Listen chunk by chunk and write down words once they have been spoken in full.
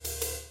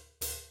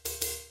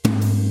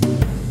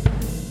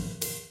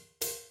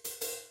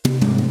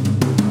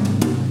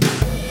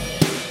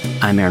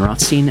I'm Aaron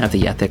Rothstein of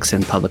the Ethics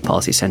and Public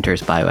Policy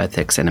Center's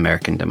Bioethics and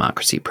American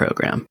Democracy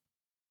program.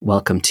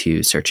 Welcome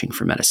to Searching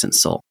for Medicine's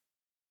Soul.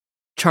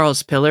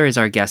 Charles Piller is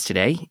our guest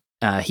today.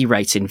 He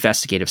writes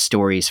investigative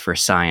stories for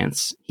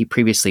science. He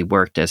previously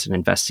worked as an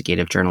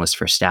investigative journalist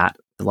for STAT,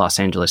 the Los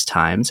Angeles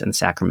Times, and the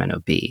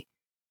Sacramento Bee,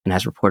 and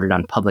has reported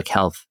on public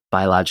health,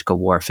 biological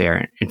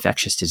warfare,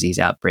 infectious disease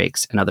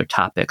outbreaks, and other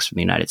topics from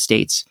the United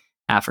States,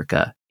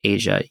 Africa,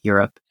 Asia,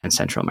 Europe, and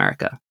Central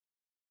America.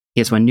 He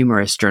has won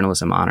numerous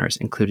journalism honors,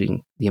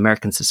 including the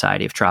American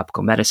Society of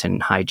Tropical Medicine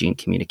and Hygiene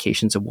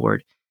Communications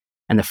Award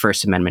and the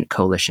First Amendment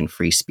Coalition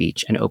Free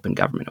Speech and Open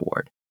Government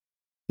Award.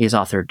 He has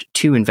authored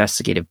 2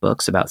 investigative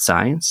books about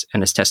science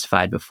and has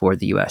testified before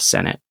the U.S.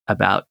 Senate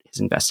about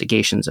his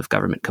investigations of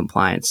government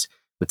compliance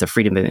with the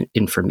Freedom of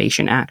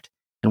Information Act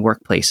and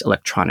workplace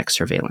electronic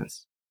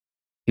surveillance.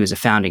 He was a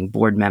founding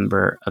board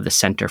member of the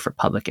Center for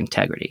Public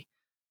Integrity.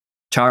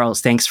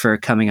 Charles, thanks for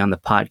coming on the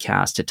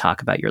podcast to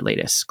talk about your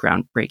latest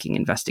groundbreaking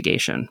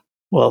investigation.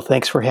 Well,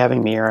 thanks for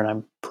having me, Aaron.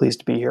 I'm pleased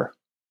to be here.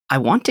 I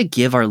want to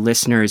give our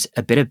listeners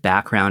a bit of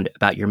background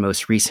about your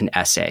most recent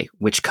essay,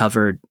 which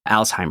covered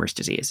Alzheimer's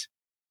disease.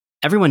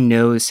 Everyone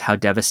knows how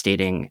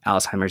devastating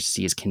Alzheimer's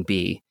disease can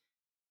be.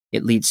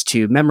 It leads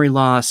to memory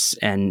loss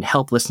and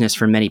helplessness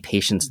for many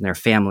patients and their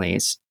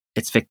families.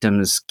 Its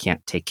victims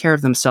can't take care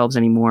of themselves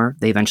anymore.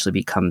 They eventually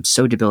become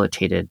so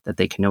debilitated that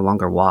they can no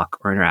longer walk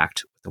or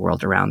interact with the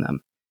world around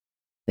them.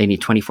 They need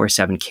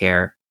 24/7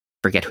 care,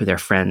 forget who their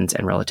friends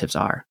and relatives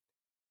are.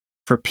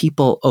 For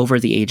people over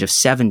the age of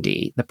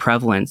 70, the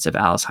prevalence of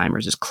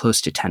Alzheimer's is close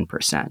to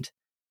 10%.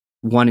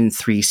 1 in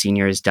 3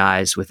 seniors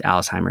dies with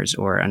Alzheimer's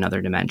or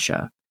another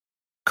dementia.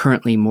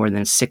 Currently, more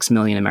than 6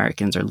 million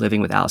Americans are living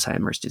with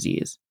Alzheimer's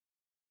disease.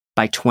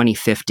 By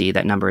 2050,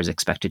 that number is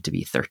expected to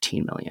be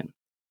 13 million.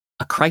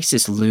 A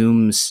crisis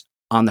looms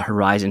on the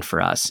horizon for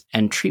us,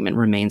 and treatment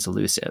remains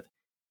elusive.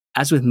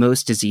 As with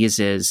most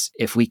diseases,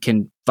 if we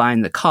can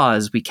find the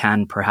cause, we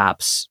can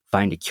perhaps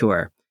find a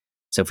cure.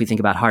 So if we think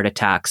about heart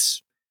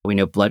attacks, we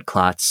know blood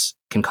clots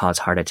can cause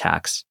heart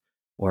attacks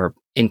or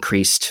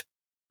increased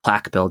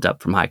plaque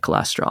buildup from high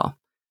cholesterol.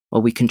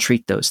 Well, we can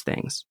treat those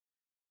things.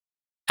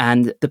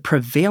 And the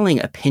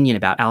prevailing opinion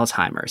about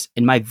Alzheimer's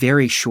in my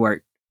very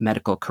short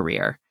medical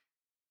career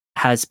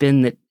has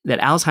been that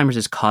Alzheimer's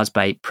is caused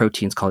by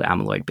proteins called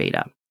amyloid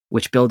beta,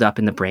 which build up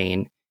in the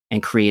brain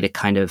and create a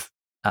kind of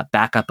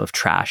backup of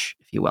trash,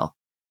 if you will.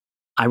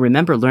 I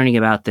remember learning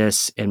about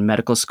this in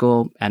medical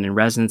school and in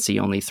residency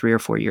only 3 or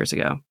 4 years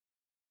ago.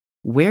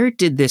 Where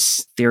did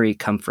this theory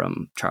come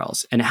from,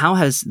 Charles? And how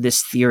has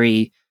this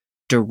theory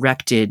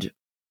directed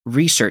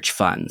research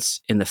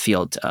funds in the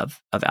field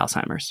of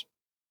Alzheimer's?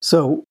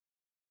 So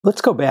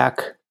let's go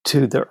back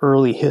to the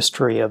early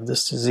history of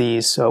this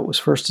disease. So it was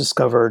first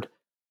discovered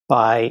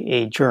by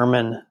a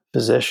German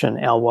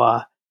physician,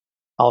 Alois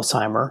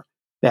Alzheimer,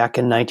 back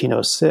in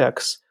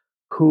 1906,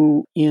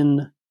 who,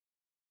 in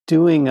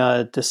doing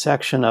a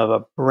dissection of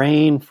a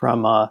brain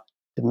from a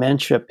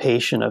dementia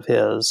patient of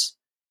his,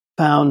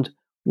 found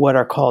what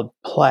are called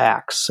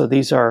plaques. So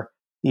these are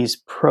these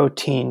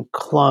protein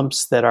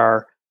clumps that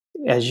are,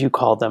 as you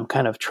call them,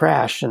 kind of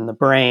trash in the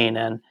brain.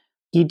 And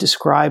he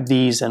described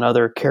these and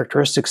other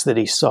characteristics that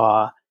he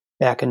saw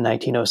back in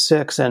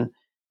 1906. And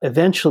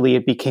eventually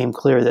it became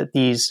clear that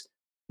these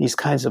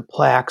kinds of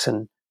plaques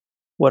and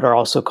what are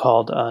also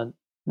called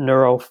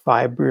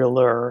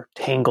neurofibrillar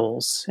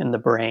tangles in the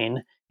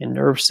brain, in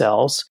nerve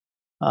cells,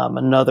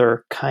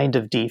 another kind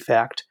of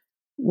defect,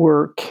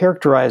 were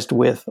characterized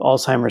with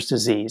Alzheimer's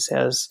disease.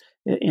 As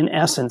in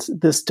essence,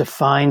 this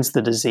defines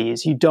the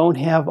disease. You don't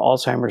have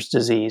Alzheimer's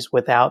disease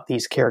without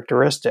these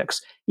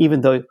characteristics,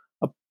 even though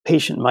a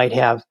patient might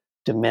have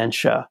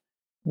dementia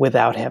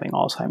without having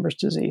Alzheimer's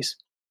disease.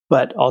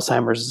 But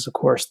Alzheimer's is, of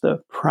course,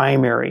 the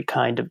primary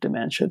kind of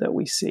dementia that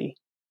we see.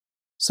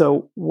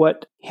 So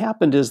what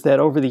happened is that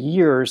over the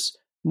years,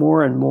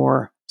 more and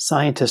more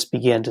scientists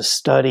began to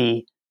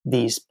study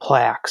these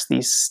plaques,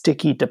 these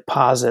sticky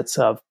deposits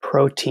of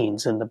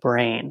proteins in the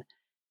brain.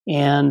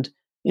 And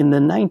in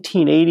the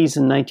 1980s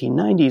and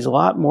 1990s, a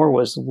lot more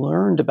was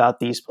learned about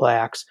these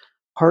plaques,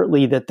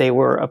 partly that they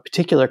were a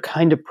particular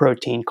kind of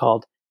protein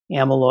called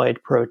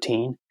amyloid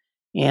protein,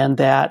 and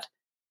that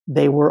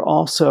they were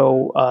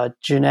also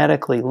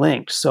genetically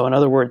linked. So in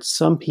other words,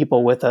 some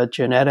people with a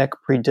genetic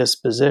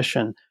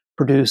predisposition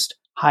produced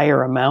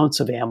higher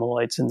amounts of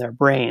amyloids in their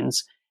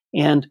brains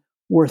and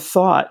were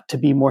thought to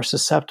be more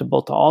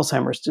susceptible to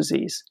Alzheimer's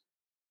disease.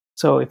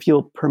 So if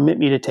you'll permit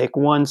me to take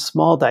one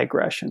small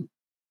digression,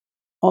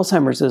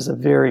 Alzheimer's is a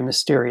very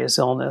mysterious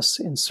illness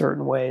in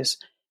certain ways.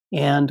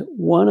 And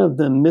one of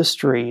the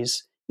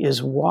mysteries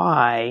is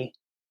why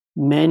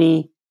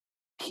many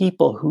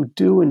people who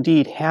do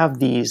indeed have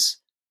these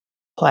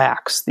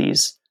plaques,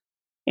 these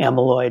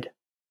amyloid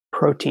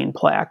protein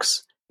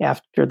plaques,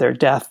 after their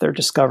death, they're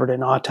discovered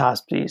in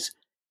autopsies.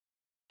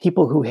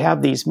 People who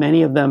have these,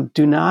 many of them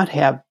do not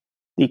have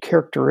the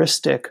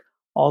characteristic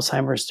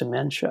Alzheimer's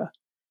dementia.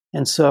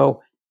 And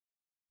so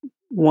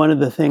one of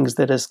the things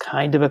that is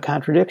kind of a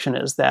contradiction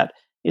is that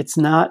it's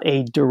not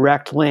a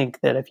direct link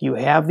that if you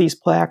have these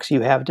plaques,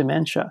 you have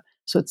dementia.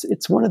 So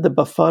it's one of the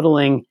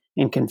befuddling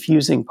and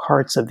confusing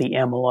parts of the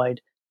amyloid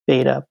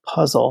beta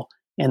puzzle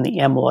and the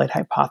amyloid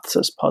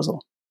hypothesis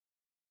puzzle.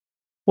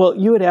 Well,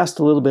 you had asked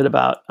a little bit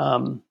about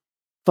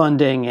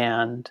funding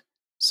and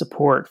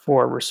support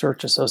for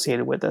research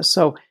associated with this.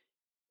 So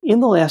in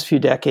the last few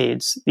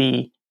decades,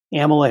 the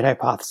amyloid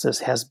hypothesis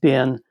has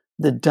been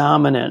the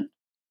dominant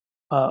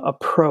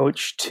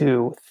approach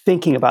to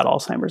thinking about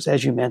Alzheimer's,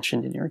 as you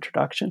mentioned in your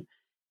introduction.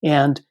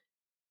 And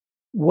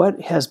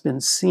what has been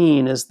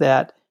seen is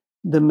that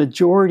the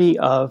majority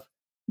of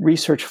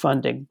research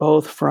funding,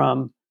 both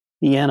from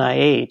the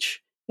NIH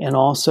and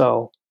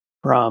also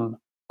from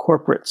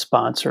corporate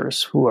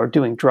sponsors who are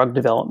doing drug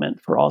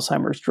development for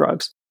Alzheimer's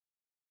drugs,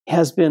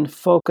 has been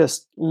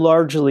focused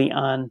largely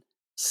on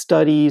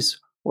studies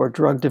or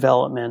drug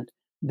development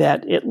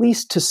that, at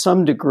least to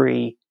some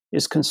degree,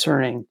 is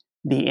concerning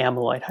the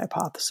amyloid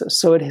hypothesis.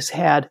 So it has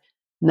had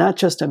not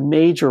just a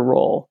major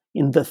role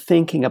in the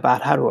thinking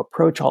about how to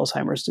approach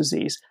Alzheimer's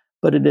disease,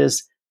 but it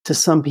is, to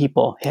some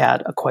people,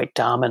 had a quite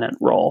dominant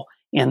role,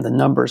 and the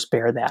numbers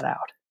bear that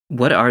out.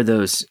 What are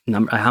those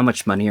numbers? How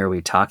much money are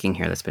we talking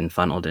here that's been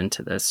funneled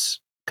into this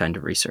kind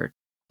of research?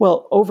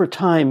 Well, over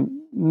time,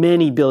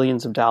 many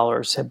billions of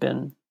dollars have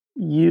been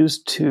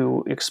used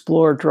to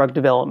explore drug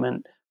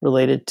development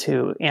related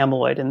to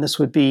amyloid. And this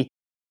would be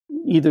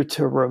either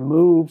to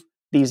remove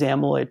these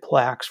amyloid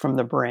plaques from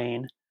the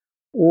brain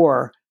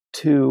or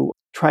to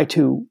try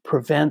to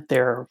prevent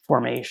their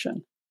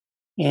formation.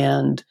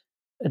 And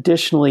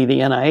additionally, the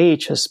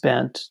NIH has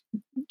spent,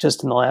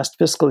 just in the last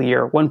fiscal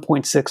year,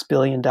 $1.6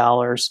 billion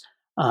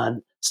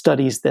on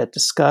studies that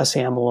discuss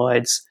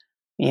amyloids.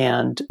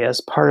 And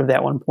as part of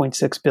that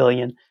 $1.6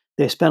 billion,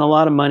 they spent a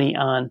lot of money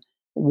on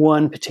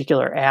one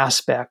particular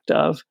aspect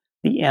of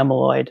the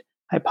amyloid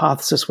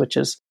hypothesis, which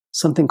is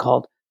something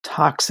called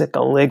toxic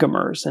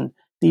oligomers. And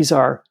these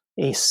are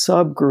a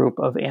subgroup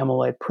of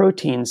amyloid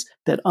proteins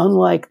that,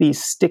 unlike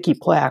these sticky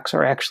plaques,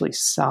 are actually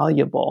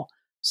soluble.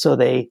 So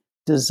they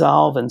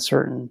dissolve in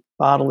certain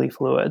bodily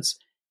fluids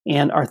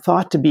and are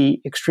thought to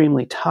be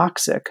extremely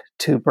toxic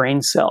to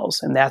brain cells.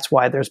 And that's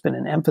why there's been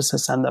an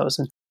emphasis on those.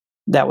 And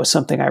that was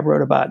something I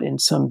wrote about in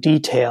some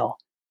detail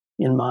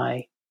in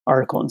my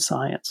article in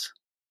Science.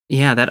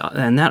 Yeah, that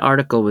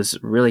article was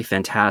really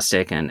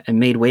fantastic and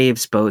made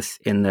waves both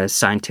in the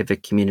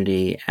scientific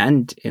community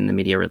and in the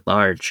media at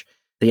large.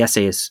 The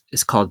essay is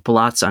called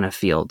 "Blots on a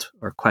Field,"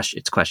 or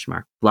it's question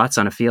mark. Blots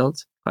on a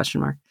Field?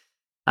 Question mark.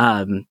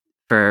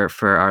 For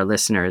our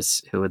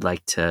listeners who would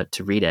like to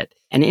read it.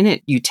 And in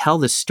it, you tell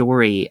the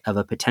story of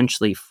a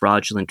potentially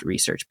fraudulent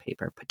research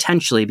paper.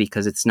 Potentially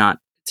because it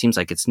seems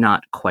like it's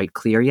not quite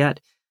clear yet.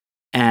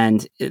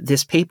 And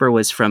this paper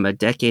was from a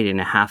decade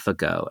and a half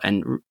ago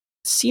and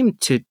seemed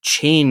to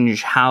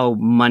change how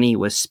money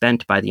was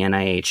spent by the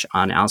NIH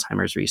on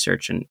Alzheimer's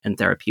research and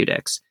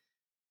therapeutics.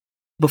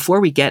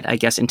 Before we get, I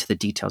guess, into the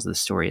details of the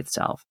story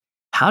itself,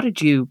 how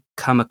did you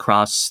come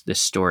across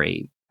this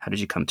story? How did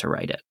you come to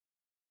write it?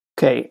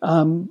 Okay.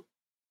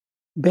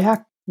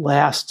 Back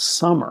last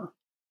summer,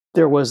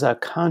 there was a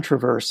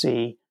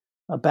controversy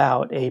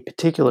about a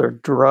particular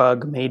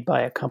drug made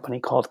by a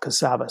company called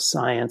Cassava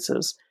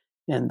Sciences.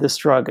 And this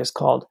drug is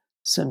called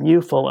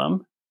Simufilm,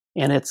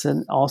 and it's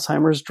an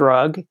Alzheimer's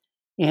drug.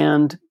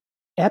 And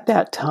at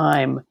that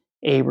time,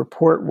 a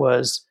report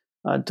was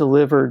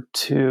delivered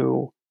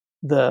to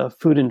the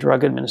Food and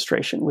Drug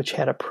Administration, which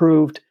had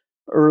approved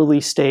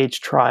early stage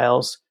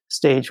trials,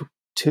 stage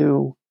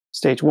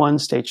 1,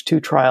 stage 2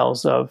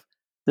 trials of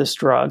this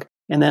drug,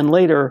 and then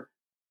later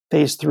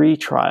phase 3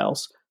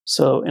 trials.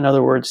 So in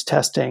other words,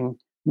 testing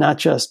not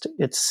just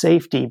its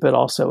safety, but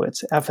also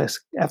its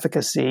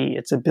efficacy,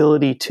 its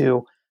ability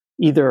to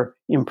either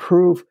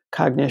improve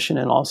cognition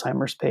in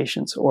Alzheimer's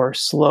patients or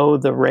slow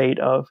the rate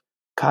of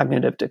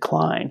cognitive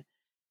decline.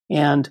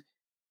 And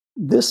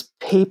this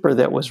paper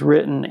that was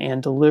written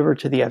and delivered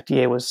to the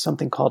FDA was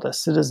something called a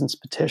citizen's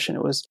petition.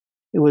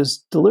 It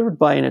was delivered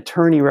by an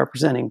attorney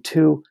representing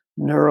two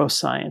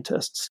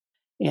neuroscientists.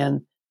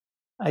 And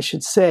I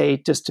should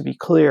say, just to be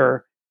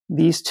clear,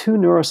 these two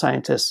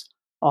neuroscientists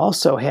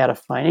also had a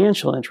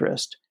financial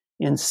interest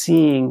in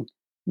seeing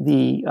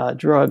the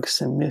drug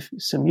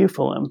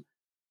Simufilm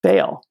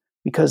fail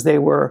because they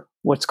were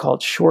what's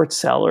called short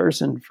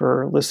sellers. And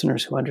for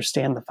listeners who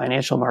understand the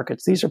financial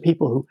markets, these are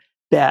people who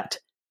bet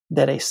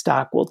that a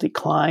stock will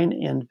decline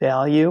in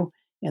value,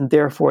 and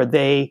therefore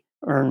they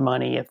earn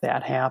money if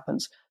that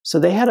happens. So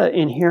they had an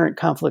inherent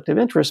conflict of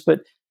interest, but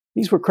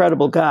these were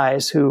credible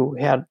guys who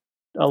had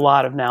a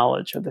lot of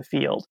knowledge of the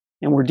field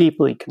and were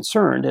deeply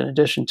concerned, in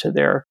addition to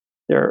their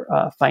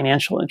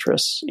financial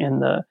interests, in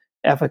the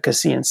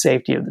efficacy and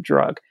safety of the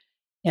drug.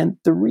 And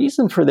the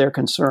reason for their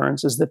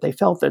concerns is that they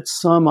felt that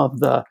some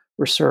of the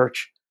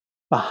research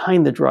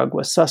behind the drug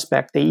was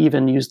suspect. They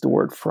even used the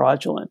word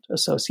fraudulent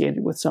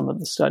associated with some of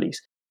the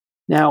studies.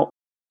 Now,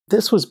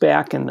 this was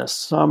back in the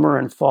summer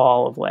and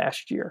fall of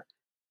last year.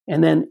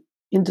 And then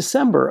in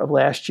December of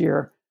last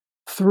year,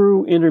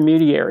 through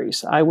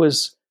intermediaries, I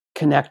was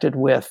connected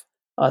with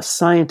a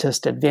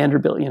scientist at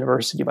Vanderbilt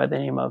University by the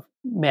name of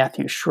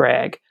Matthew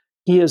Schrag.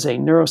 He is a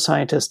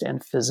neuroscientist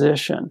and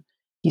physician.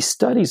 He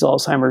studies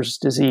Alzheimer's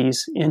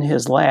disease in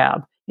his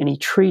lab, and he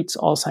treats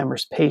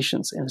Alzheimer's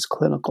patients in his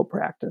clinical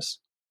practice.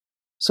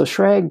 So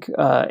Schrag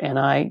and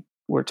I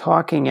were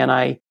talking, and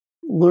I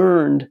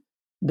learned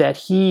that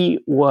he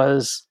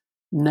was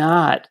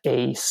not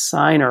a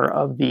signer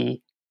of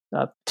the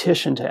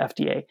petition to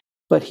FDA,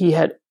 but he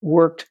had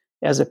worked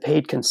as a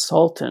paid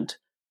consultant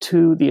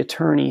to the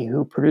attorney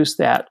who produced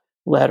that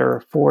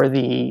letter for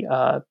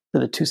the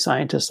two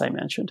scientists I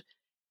mentioned.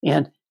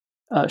 And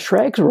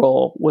Schrag's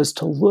role was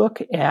to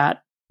look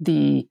at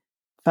the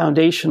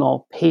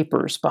foundational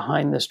papers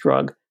behind this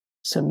drug,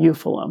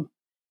 Simufilum,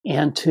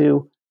 and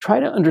to try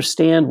to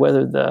understand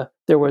whether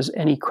there was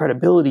any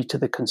credibility to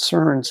the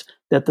concerns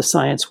that the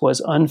science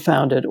was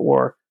unfounded,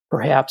 or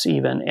perhaps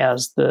even,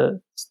 as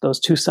those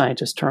two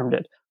scientists termed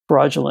it,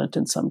 fraudulent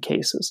in some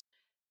cases.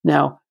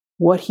 Now,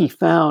 what he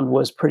found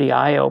was pretty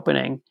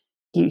eye-opening.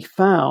 He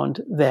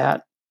found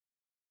that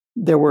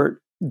there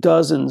were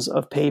dozens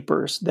of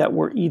papers that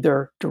were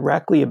either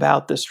directly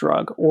about this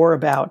drug or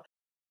about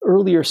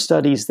earlier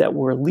studies that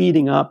were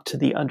leading up to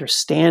the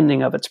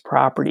understanding of its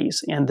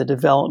properties and the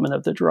development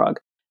of the drug,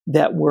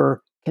 that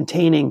were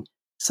containing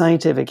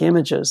scientific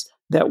images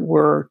that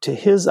were, to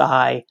his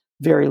eye,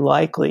 very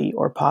likely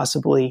or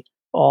possibly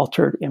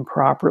altered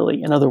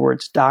improperly. In other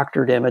words,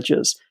 doctored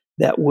images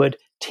that would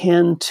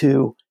tend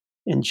to,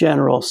 in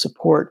general,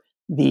 support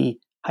the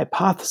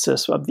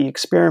hypothesis of the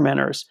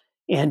experimenters,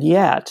 and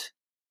yet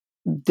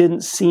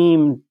didn't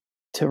seem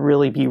to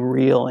really be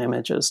real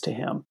images to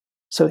him.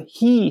 So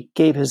he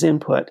gave his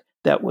input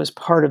that was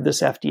part of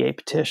this FDA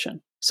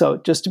petition. So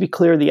just to be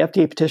clear, the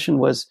FDA petition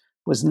was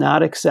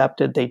not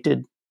accepted.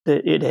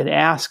 It had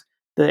asked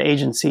the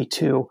agency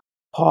to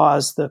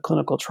pause the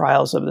clinical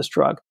trials of this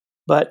drug,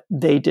 but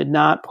they did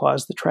not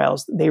pause the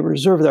trials. They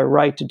reserved their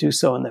right to do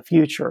so in the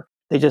future.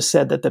 They just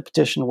said that the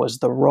petition was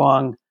the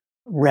wrong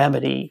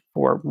remedy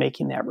for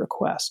making that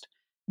request.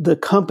 The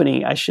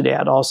company, I should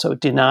add, also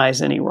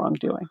denies any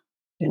wrongdoing,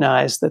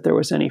 denies that there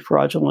was any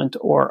fraudulent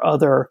or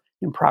other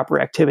improper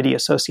activity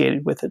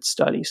associated with its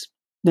studies.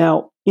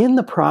 Now, in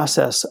the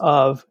process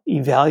of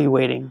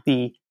evaluating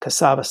the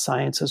Cassava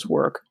Sciences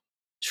work,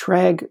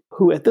 Schrag,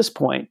 who at this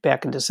point,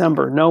 back in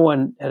December, no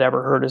one had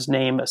ever heard his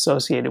name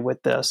associated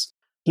with this,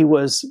 he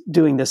was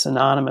doing this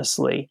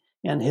anonymously,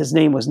 and his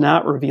name was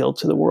not revealed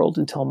to the world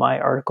until my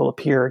article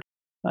appeared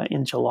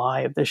in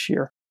July of this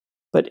year.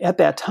 But at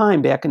that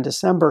time, back in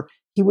December,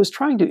 he was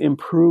trying to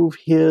improve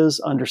his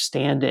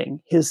understanding,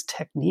 his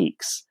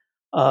techniques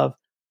of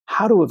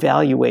how to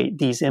evaluate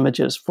these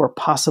images for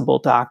possible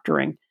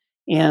doctoring.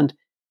 And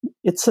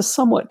it's a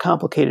somewhat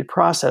complicated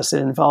process.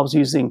 It involves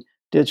using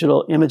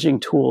digital imaging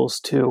tools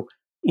to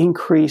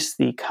increase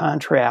the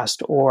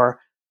contrast or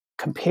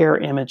compare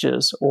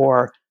images,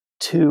 or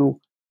to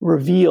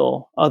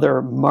reveal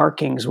other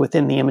markings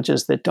within the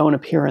images that don't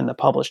appear in the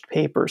published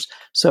papers.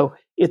 So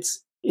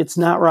it's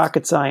not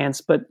rocket science,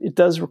 but it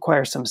does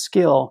require some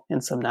skill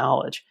and some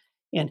knowledge.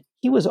 And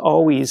he was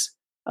always,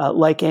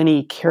 like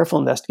any careful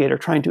investigator,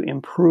 trying to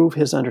improve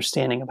his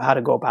understanding of how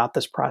to go about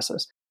this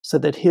process so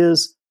that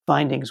his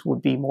findings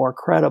would be more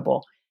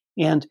credible.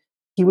 And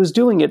he was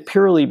doing it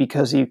purely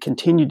because he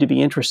continued to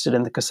be interested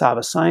in the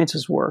Cassava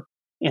Sciences work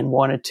and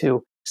wanted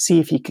to see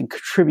if he could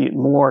contribute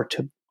more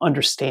to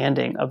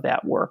understanding of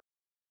that work.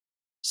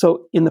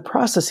 So in the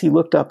process, he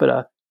looked up at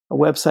a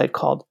website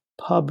called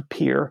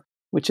PubPeer,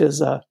 which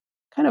is a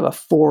kind of a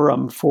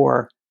forum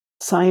for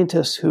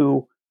scientists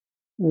who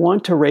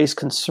want to raise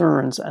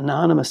concerns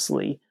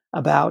anonymously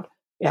about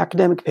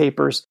academic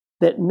papers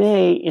that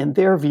may, in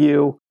their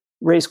view,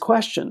 raise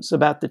questions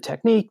about the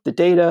technique, the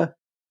data,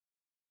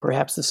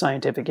 perhaps the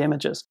scientific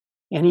images.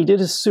 And he did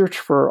a search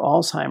for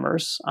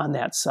Alzheimer's on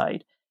that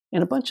site,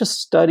 and a bunch of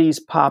studies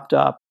popped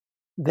up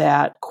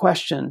that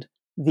questioned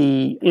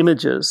the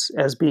images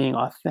as being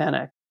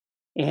authentic.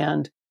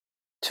 And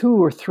 2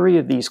 or 3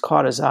 of these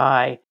caught his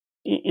eye,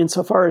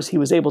 insofar as he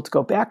was able to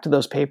go back to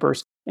those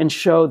papers and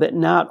show that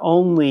not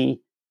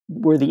only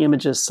were the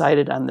images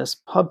cited on this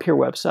PubPeer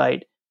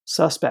website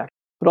suspect,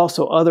 but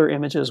also other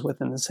images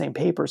within the same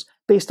papers,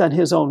 based on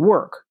his own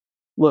work,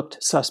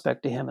 looked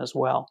suspect to him as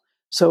well.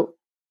 So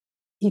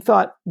he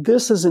thought,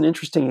 this is an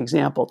interesting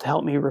example to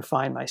help me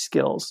refine my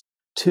skills,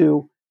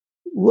 to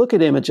look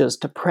at images,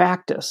 to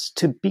practice,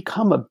 to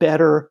become a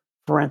better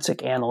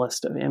forensic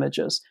analyst of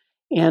images.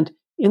 And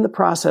in the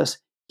process,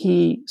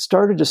 he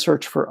started to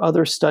search for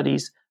other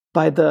studies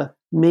by the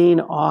main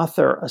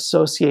author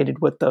associated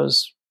with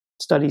those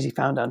studies he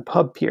found on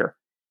PubPeer.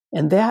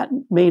 And that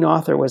main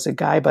author was a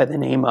guy by the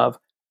name of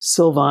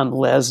Sylvan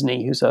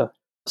Lesny, who's an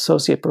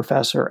associate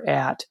professor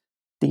at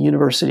the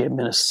University of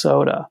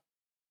Minnesota.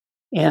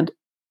 And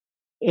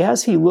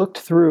as he looked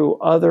through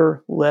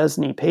other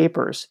Lesny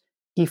papers,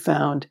 he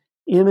found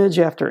image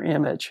after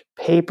image,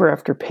 paper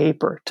after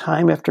paper,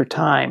 time after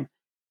time,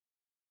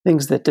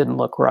 things that didn't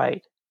look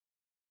right.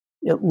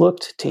 It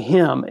looked to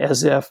him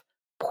as if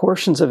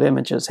portions of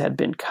images had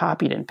been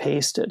copied and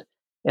pasted,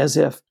 as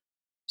if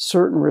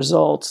certain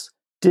results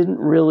didn't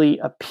really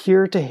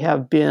appear to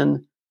have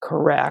been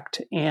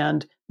correct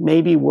and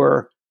maybe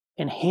were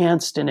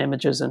enhanced in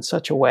images in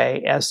such a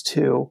way as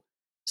to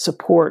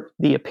support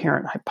the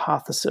apparent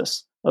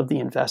hypothesis of the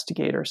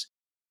investigators.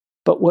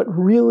 But what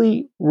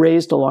really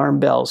raised alarm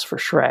bells for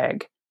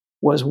Schrag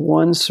was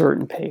one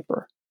certain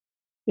paper.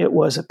 It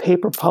was a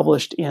paper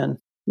published in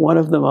one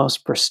of the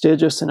most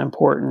prestigious and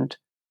important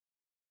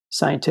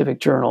scientific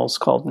journals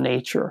called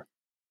Nature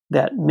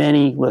that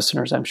many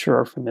listeners, I'm sure,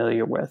 are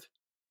familiar with.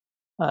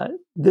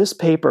 This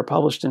paper,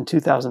 published in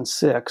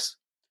 2006,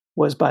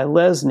 was by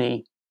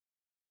Lesnie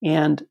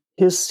and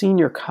his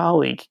senior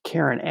colleague,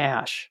 Karen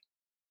Ash.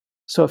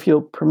 So if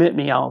you'll permit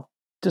me, I'll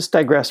just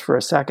digress for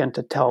a second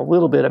to tell a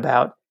little bit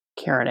about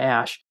Karen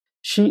Ash.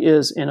 She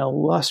is an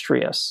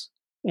illustrious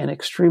and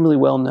extremely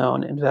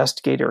well-known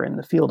investigator in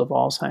the field of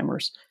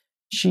Alzheimer's.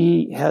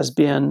 She has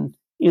been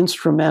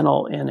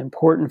instrumental in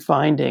important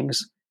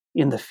findings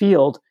in the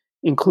field,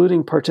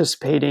 including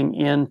participating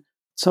in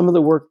some of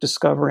the work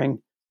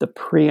discovering the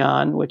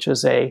prion, which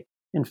is an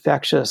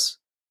infectious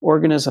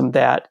organism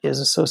that is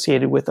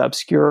associated with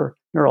obscure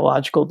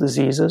neurological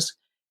diseases,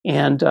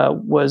 and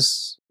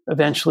was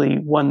eventually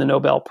won the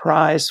Nobel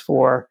Prize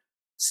for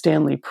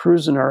Stanley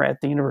Prusiner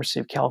at the University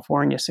of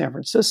California, San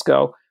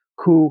Francisco,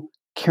 who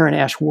Karen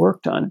Ash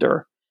worked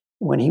under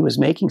when he was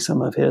making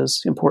some of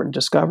his important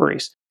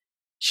discoveries.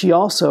 She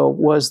also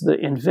was the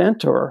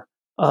inventor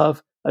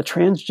of a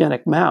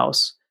transgenic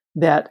mouse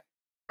that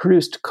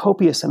produced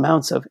copious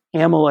amounts of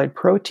amyloid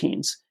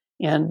proteins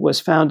and was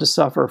found to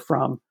suffer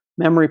from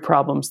memory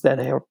problems that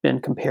have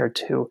been compared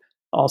to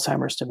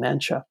Alzheimer's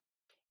dementia.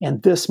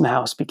 And this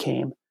mouse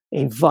became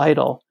a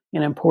vital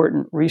and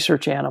important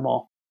research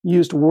animal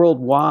used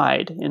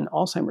worldwide in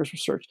Alzheimer's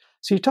research.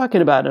 So you're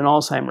talking about an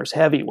Alzheimer's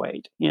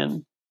heavyweight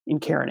in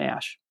Karen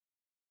Ash.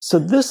 So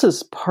this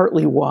is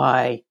partly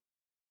why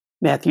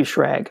Matthew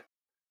Schrag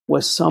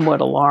was somewhat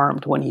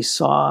alarmed when he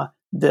saw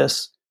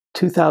this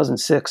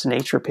 2006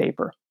 Nature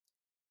paper.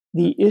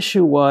 The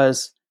issue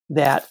was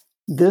that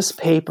this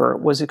paper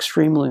was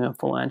extremely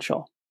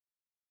influential.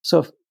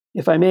 So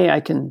if I may, I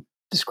can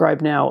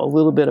describe now a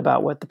little bit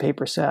about what the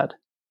paper said.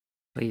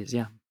 Please,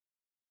 yeah.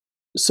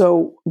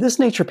 So this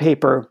Nature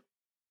paper,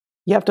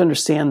 you have to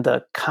understand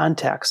the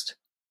context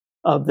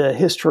of the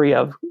history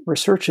of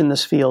research in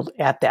this field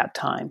at that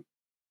time.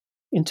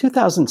 In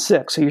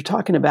 2006, so you're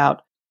talking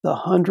about the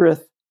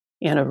 100th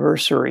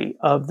anniversary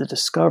of the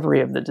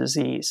discovery of the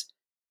disease,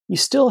 you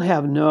still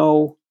have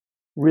no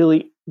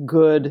really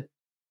good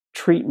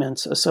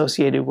treatments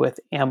associated with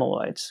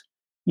amyloids.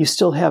 You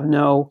still have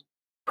no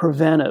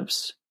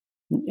preventives,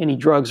 any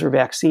drugs or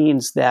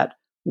vaccines that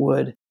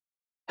would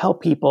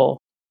help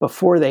people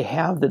before they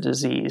have the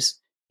disease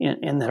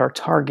and that are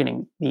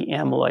targeting the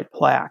amyloid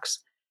plaques.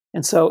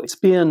 And so it's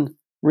been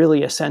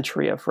really a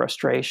century of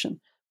frustration.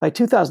 By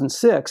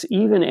 2006,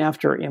 even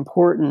after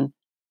important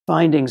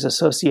findings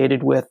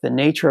associated with the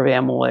nature of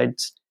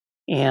amyloids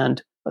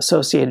and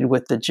associated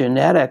with the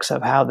genetics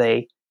of how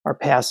they are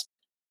passed,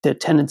 the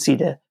tendency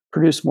to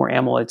produce more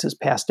amyloids is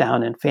passed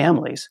down in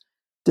families.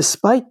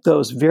 Despite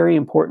those very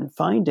important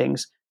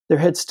findings, there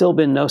had still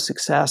been no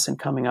success in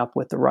coming up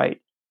with the right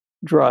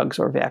drugs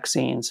or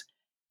vaccines.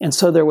 And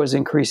so there was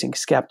increasing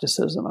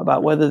skepticism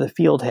about whether the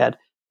field had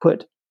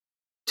put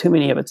too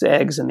many of its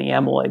eggs in the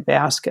amyloid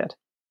basket.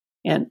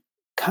 And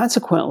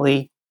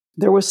consequently,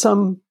 there was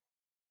some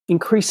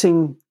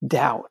increasing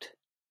doubt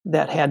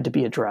that had to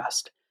be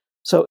addressed.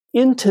 So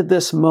into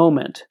this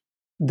moment,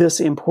 this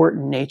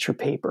important Nature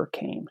paper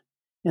came.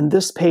 And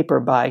this paper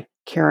by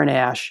Karen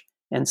Ash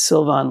and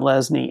Sylvain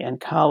Lesnie and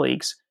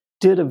colleagues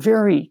did a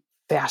very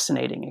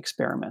fascinating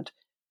experiment.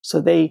 So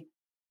they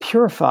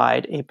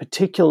purified a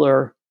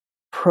particular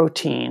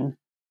protein,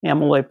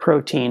 amyloid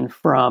protein,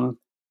 from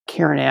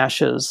Karen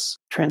Ash's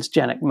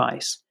transgenic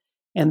mice.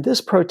 And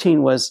this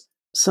protein was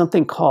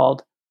something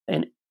called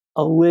an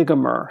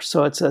oligomer.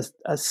 So it's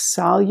a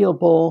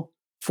soluble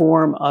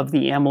form of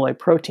the amyloid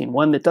protein,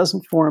 one that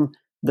doesn't form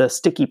the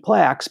sticky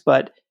plaques,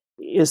 but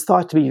is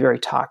thought to be very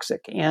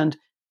toxic. And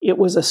it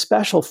was a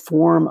special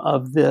form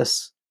of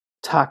this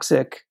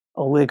toxic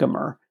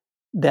oligomer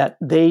that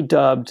they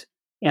dubbed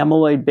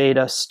amyloid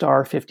beta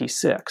star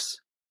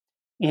 56.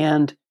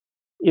 And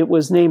it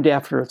was named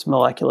after its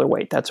molecular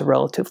weight. That's a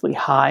relatively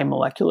high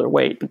molecular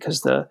weight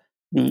because the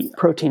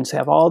proteins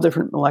have all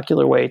different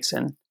molecular weights,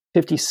 and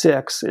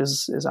 56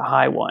 is a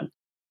high one.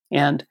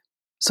 And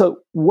so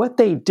what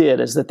they did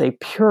is that they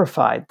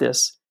purified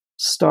this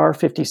star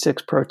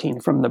 56 protein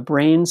from the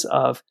brains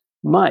of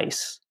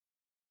mice.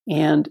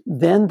 And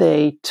then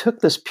they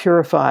took this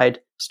purified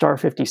star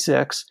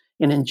 56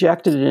 and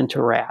injected it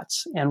into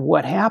rats. And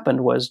what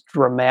happened was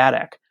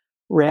dramatic.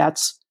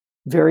 Rats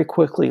very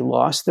quickly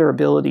lost their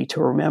ability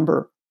to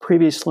remember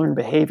previous learned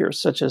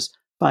behaviors, such as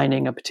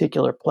finding a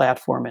particular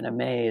platform in a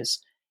maze.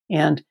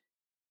 And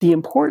the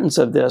importance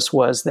of this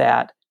was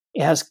that,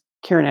 as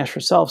Karen Ash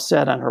herself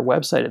said on her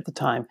website at the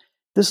time,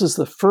 this is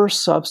the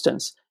first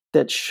substance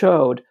that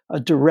showed a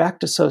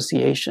direct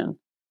association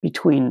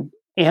between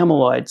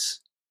amyloids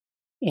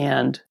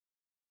and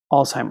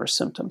Alzheimer's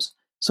symptoms.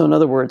 So in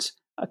other words,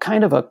 a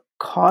kind of a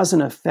cause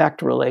and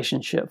effect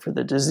relationship for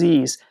the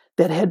disease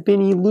that had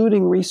been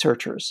eluding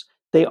researchers.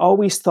 They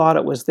always thought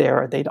it was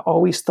there. They'd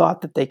always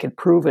thought that they could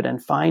prove it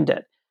and find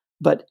it.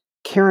 But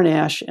Karen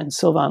Ash and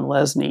Sylvain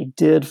Lesny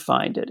did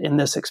find it in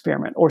this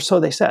experiment, or so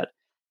they said.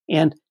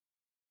 And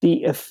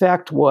the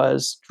effect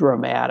was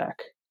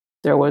dramatic.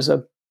 There was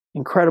an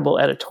incredible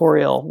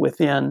editorial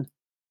within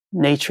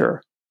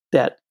Nature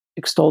that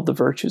extolled the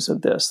virtues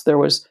of this. There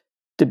was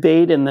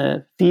debate in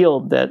the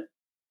field that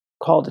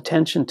called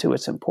attention to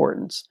its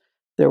importance.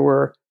 There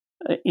were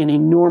an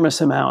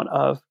enormous amount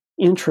of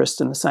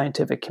interest in the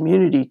scientific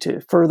community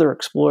to further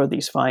explore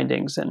these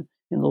findings and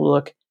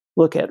look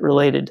at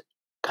related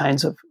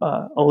kinds of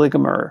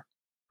oligomer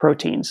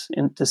proteins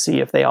and to see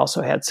if they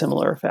also had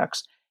similar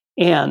effects.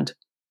 And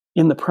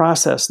in the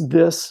process,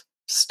 this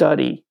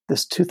study,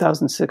 this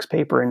 2006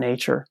 paper in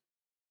Nature,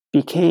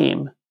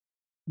 became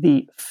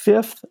the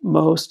fifth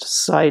most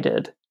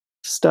cited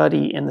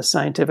study in the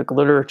scientific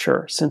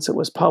literature since it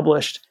was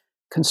published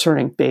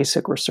concerning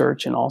basic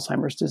research in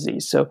Alzheimer's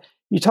disease. So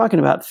you're talking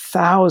about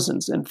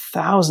thousands and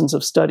thousands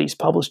of studies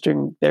published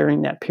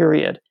during that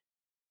period,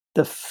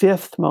 the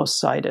fifth most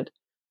cited.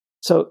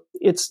 So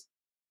it's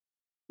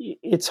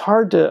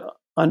hard to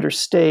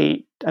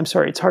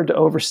it's hard to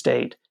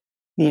overstate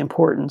the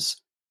importance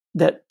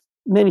that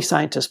many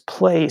scientists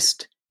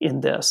placed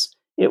in this.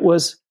 It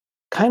was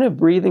kind of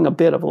breathing a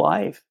bit of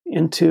life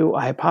into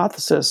a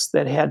hypothesis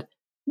that had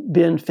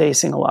been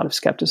facing a lot of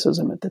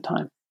skepticism at the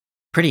time.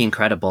 Pretty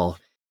incredible.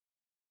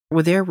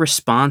 Were there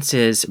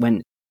responses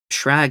when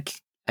Schrag,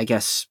 I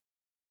guess,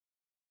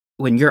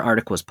 when your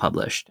article was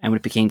published and when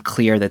it became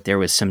clear that there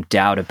was some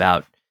doubt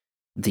about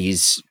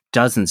these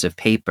dozens of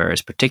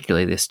papers,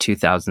 particularly this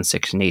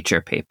 2006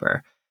 Nature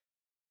paper,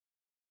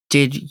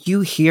 did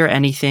you hear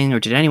anything or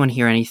did anyone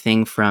hear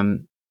anything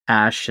from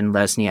Ash and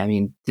Lesny? I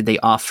mean, did they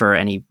offer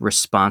any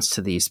response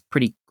to these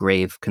pretty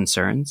grave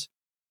concerns?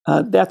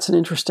 That's an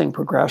interesting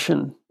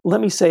progression.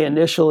 Let me say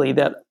initially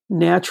that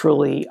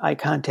naturally I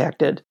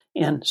contacted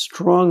and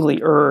strongly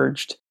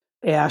urged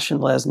Ash and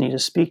Lesny to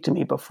speak to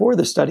me before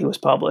the study was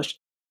published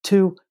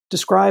to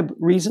describe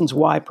reasons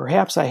why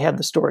perhaps I had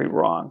the story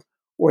wrong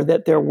or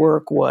that their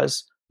work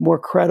was more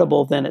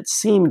credible than it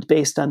seemed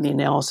based on the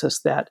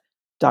analysis that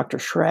Dr.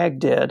 Schrag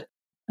did,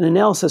 an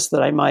analysis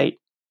that I might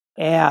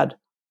add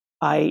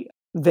I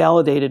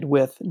validated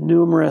with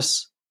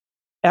numerous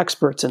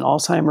experts in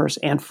Alzheimer's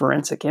and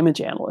forensic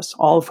image analysts,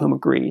 all of whom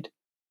agreed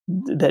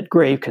that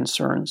grave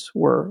concerns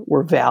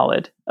were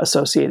valid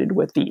associated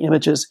with the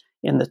images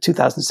in the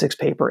 2006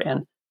 paper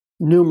and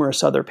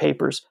numerous other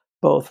papers,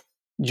 both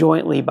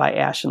jointly by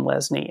Ash and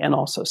Lesny and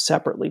also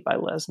separately by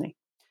Lesny.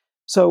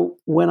 So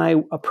when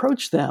I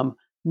approached them,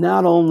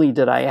 not only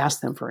did I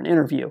ask them for an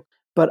interview,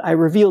 but I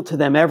revealed to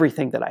them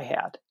everything that I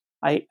had.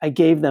 I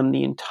gave them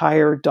the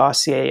entire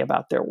dossier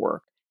about their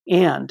work,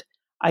 and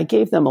I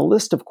gave them a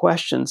list of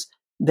questions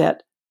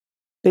that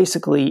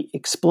basically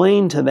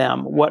explained to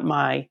them what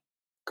my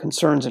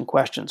concerns and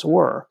questions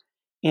were,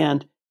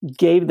 and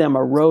gave them a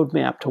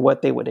roadmap to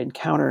what they would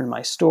encounter in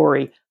my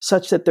story,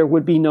 such that there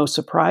would be no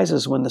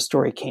surprises when the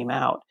story came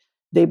out.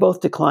 They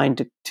both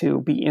declined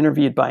to be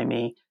interviewed by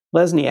me.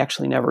 Lesny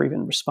actually never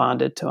even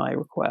responded to my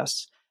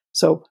requests.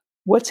 So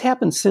what's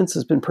happened since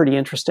has been pretty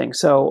interesting.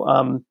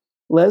 So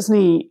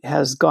Lesny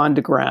has gone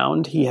to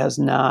ground. He has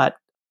not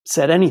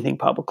said anything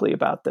publicly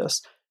about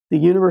this. The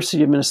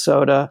University of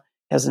Minnesota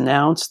has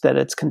announced that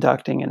it's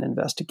conducting an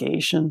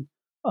investigation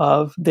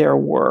of their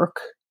work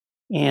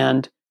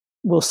and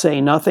will say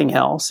nothing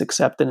else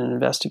except that an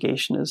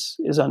investigation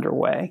is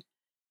underway.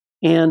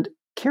 And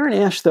Karen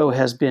Ash, though,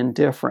 has been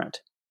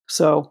different.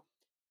 So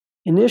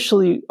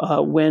initially,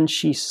 when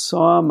she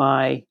saw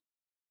my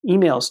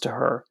emails to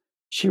her,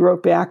 she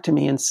wrote back to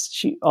me, and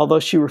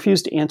although she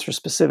refused to answer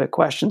specific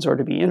questions or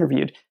to be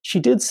interviewed, she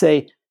did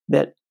say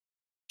that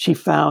she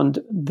found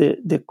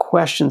the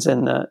questions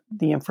and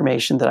the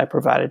information that I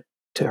provided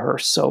to her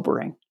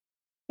sobering.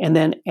 And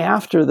then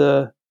after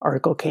the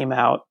article came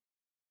out,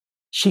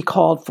 she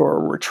called for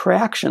a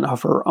retraction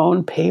of her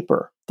own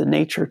paper, the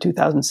Nature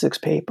 2006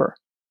 paper,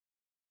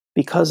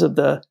 because of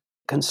the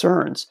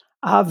concerns.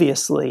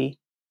 Obviously,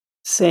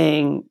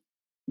 saying,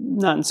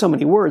 not in so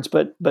many words,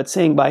 but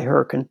saying by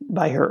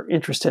her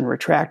interest in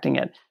retracting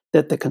it,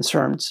 that the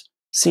concerns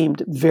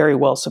seemed very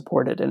well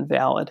supported and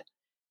valid.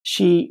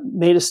 She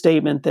made a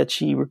statement that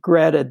she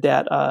regretted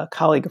that a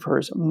colleague of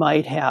hers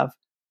might have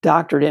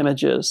doctored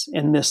images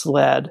and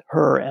misled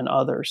her and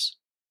others.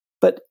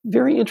 But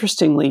very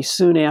interestingly,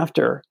 soon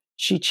after,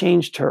 she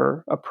changed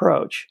her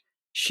approach.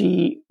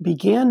 She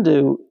began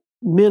to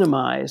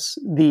minimize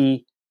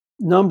the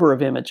number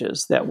of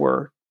images that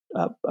were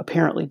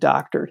apparently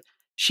doctored.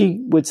 She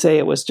would say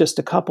it was just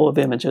a couple of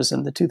images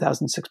in the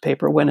 2006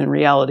 paper, when in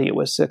reality it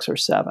was 6 or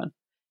 7,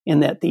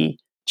 and that the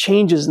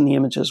changes in the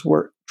images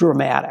were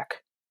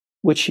dramatic,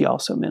 which she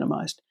also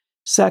minimized.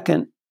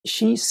 Second,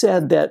 she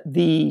said that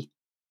the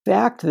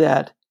fact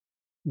that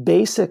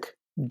basic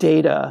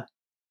data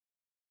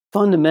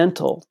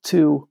fundamental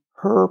to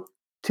her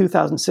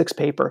 2006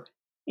 paper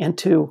and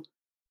to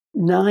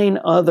 9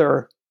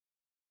 other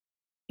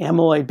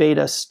amyloid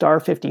beta star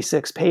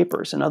 56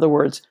 papers. In other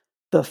words,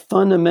 the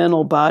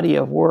fundamental body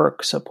of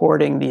work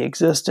supporting the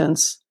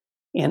existence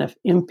and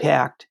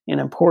impact and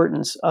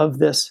importance of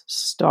this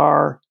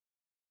star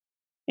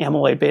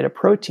amyloid beta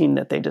protein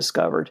that they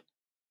discovered,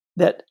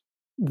 that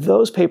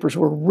those papers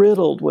were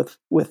riddled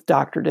with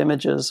doctored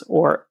images,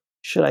 or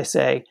should I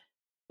say,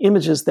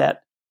 images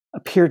that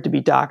appeared to be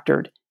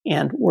doctored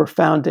and were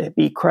found to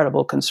be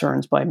credible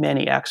concerns by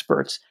many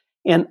experts.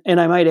 And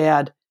I might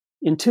add,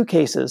 in two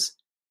cases,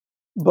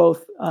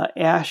 both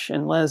Ash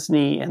and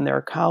Lesnie and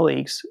their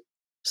colleagues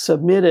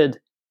submitted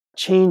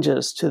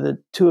changes to the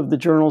two of the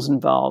journals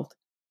involved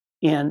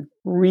and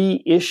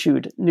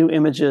reissued new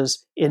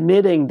images,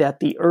 admitting that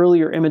the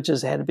earlier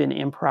images had been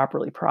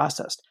improperly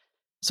processed.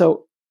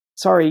 So,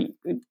 sorry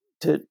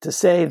to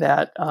say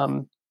that,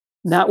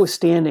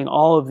 notwithstanding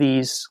all of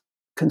these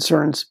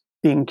concerns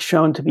being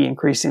shown to be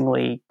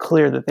increasingly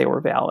clear that they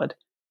were valid,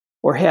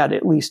 or had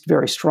at least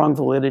very strong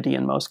validity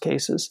in most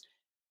cases,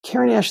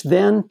 Karen Ash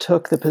then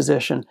took the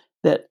position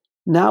that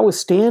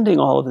notwithstanding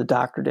all of the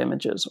doctored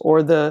images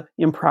or the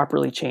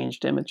improperly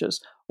changed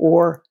images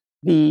or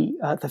the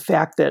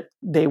fact that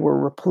they were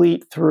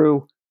replete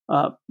through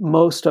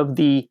most of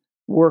the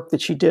work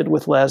that she did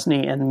with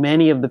Lesnie and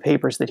many of the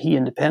papers that he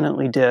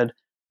independently did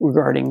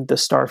regarding the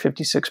star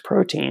 56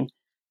 protein,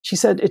 she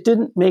said it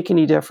didn't make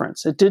any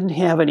difference. It didn't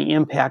have any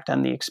impact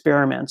on the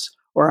experiments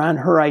or on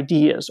her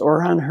ideas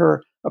or on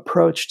her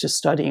approach to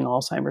studying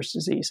Alzheimer's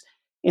disease.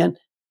 And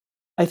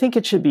I think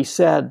it should be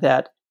said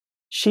that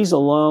she's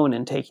alone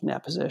in taking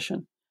that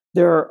position.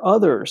 There are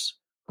others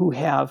who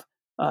have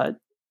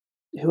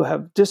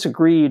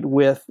disagreed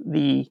with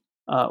the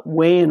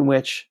way in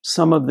which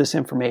some of this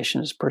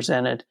information is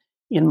presented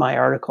in my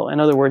article. In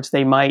other words,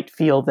 they might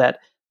feel that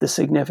the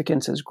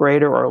significance is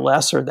greater or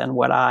lesser than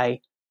what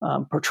I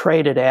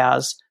portrayed it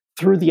as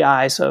through the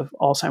eyes of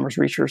Alzheimer's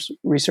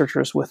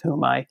researchers with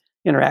whom I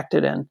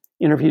interacted and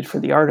interviewed for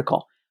the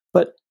article.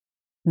 But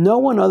no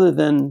one other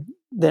than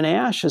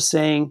Ash is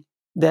saying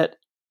that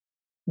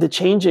the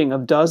changing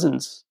of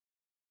dozens,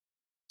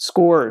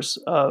 scores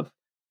of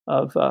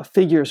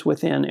figures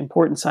within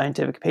important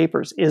scientific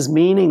papers is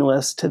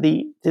meaningless to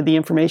the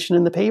information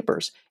in the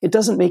papers. It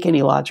doesn't make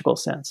any logical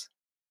sense.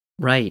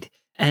 Right.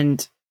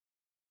 And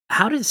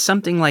how does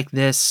something like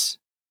this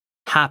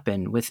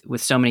happen with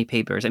so many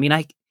papers? I mean,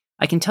 I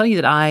can tell you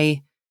that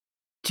I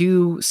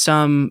do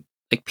some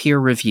peer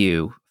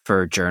review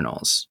for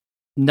journals.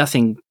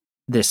 Nothing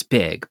this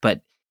big,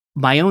 but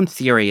my own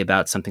theory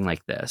about something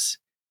like this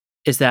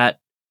is that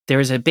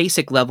there's a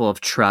basic level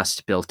of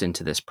trust built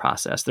into this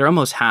process. There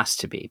almost has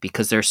to be,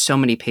 because there's so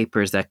many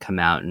papers that come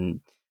out and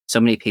so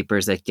many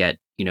papers that get,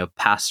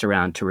 passed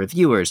around to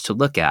reviewers to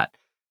look at,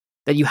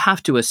 that you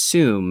have to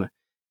assume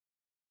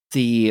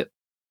the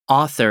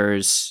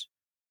authors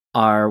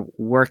are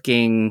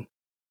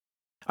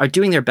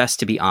doing their best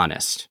to be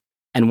honest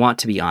and want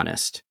to be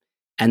honest,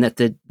 and that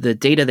the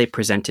data they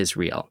present is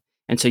real.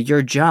 And so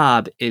your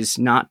job is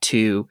not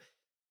to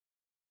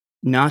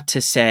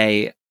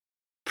say,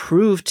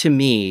 prove to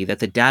me that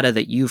the data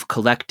that you've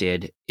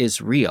collected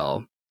is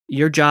real.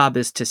 Your job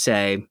is to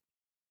say,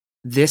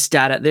 this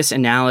data, this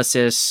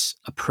analysis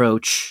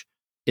approach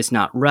is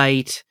not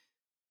right.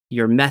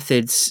 Your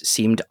methods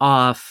seemed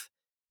off.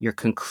 Your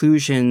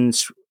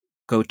conclusions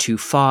go too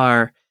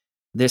far.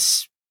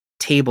 This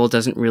table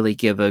doesn't really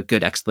give a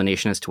good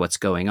explanation as to what's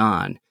going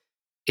on.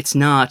 It's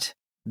not,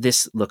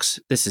 this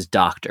is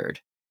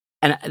doctored.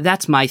 And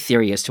that's my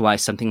theory as to why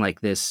something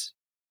like this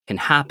can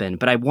happen.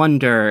 But I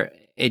wonder,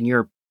 in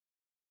your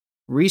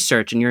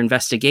research and your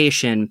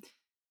investigation,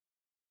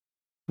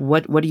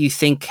 what do you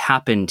think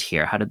happened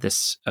here? How did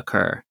this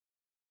occur?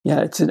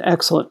 Yeah, it's an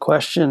excellent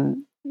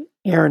question,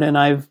 Aaron, and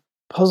I've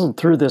puzzled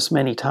through this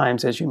many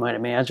times, as you might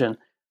imagine.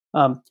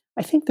 I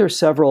think there are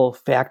several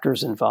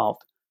factors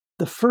involved.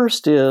 The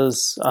first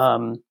is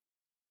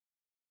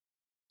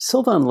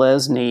Sylvan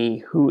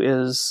Lesnie, who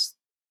is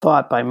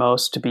thought by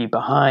most to be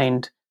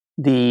behind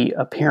the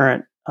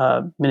apparent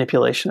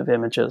manipulation of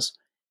images.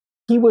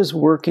 He was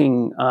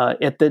working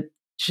at the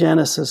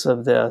genesis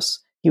of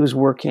this. He was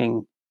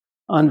working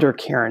under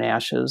Karen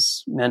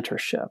Ash's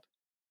mentorship.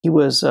 He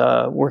was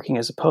working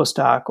as a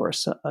postdoc or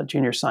a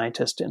junior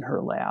scientist in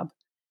her lab.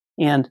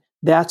 And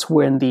that's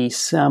when the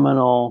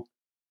seminal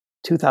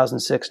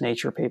 2006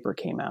 Nature paper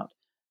came out.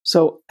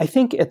 So I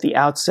think at the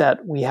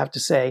outset, we have to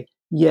say,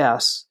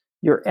 yes,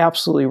 you're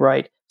absolutely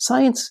right.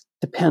 Science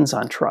depends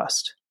on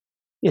trust.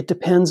 It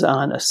depends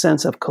on a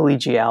sense of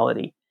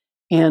collegiality.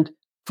 And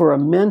for a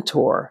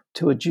mentor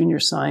to a junior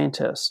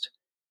scientist,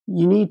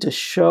 you need to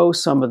show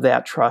some of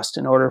that trust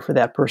in order for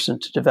that person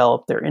to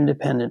develop their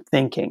independent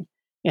thinking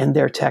and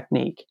their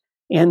technique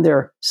and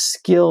their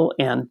skill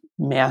and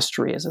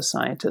mastery as a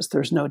scientist.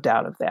 There's no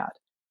doubt of that.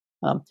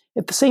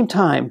 At the same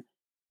time,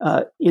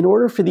 in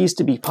order for these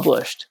to be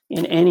published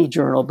in any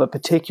journal, but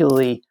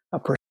particularly a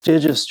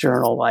prestigious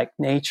journal like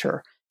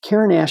Nature,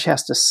 Karen Ash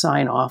has to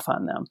sign off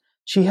on them.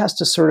 She has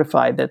to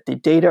certify that the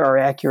data are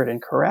accurate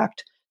and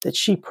correct, that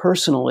she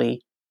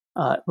personally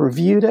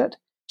reviewed it.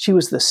 She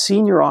was the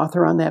senior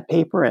author on that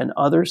paper and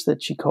others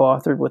that she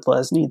co-authored with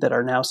Lesny that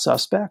are now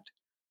suspect.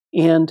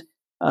 And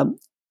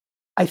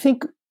I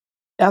think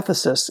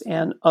ethicists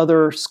and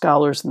other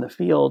scholars in the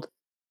field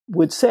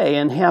would say,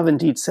 and have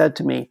indeed said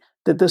to me,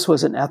 that this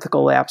was an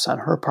ethical lapse on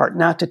her part,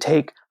 not to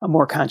take a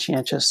more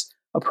conscientious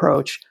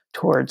approach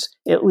towards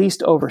at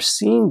least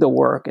overseeing the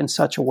work in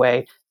such a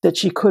way that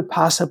she could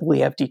possibly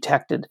have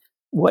detected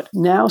what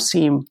now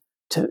seem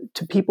to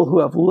people who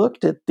have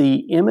looked at the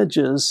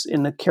images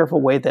in the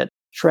careful way that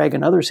Schrag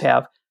and others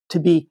have to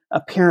be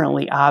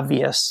apparently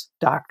obvious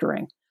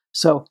doctoring.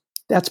 So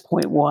that's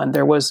point one.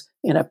 There was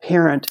an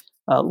apparent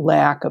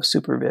lack of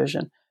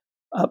supervision.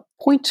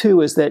 Point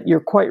two is that you're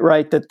quite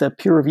right that the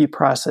peer review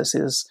process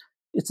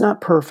it's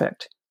not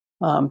perfect.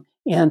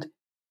 And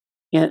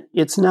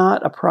it's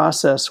not a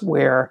process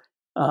where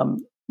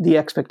the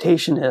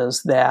expectation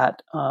is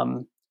that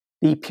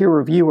the peer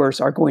reviewers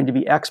are going to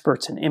be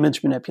experts in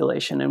image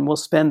manipulation and will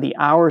spend the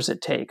hours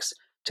it takes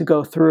to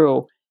go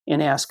through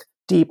and ask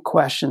deep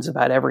questions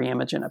about every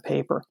image in a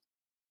paper.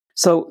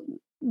 So,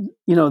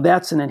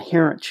 that's an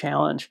inherent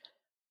challenge.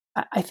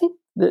 I think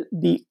that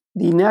the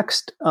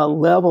next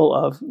level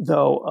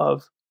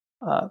of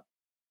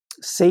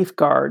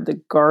safeguard,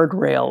 the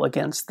guardrail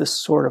against this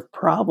sort of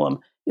problem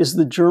is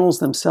the journals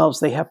themselves.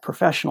 They have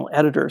professional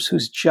editors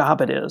whose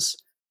job it is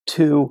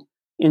to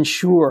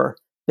ensure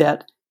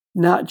that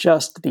not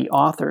just the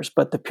authors,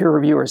 but the peer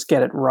reviewers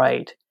get it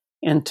right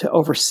and to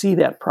oversee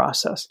that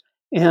process.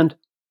 And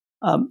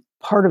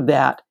part of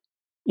that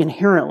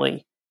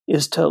inherently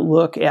is to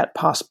look at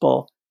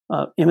possible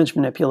image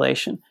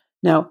manipulation.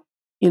 Now,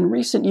 in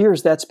recent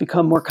years, that's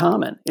become more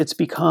common. It's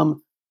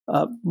become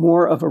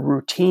more of a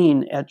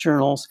routine at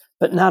journals,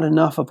 but not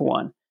enough of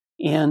one.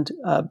 And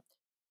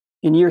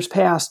in years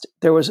past,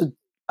 there was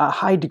a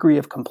high degree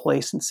of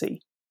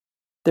complacency.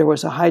 There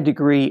was a high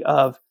degree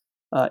of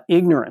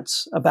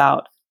ignorance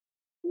about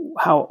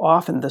how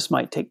often this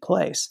might take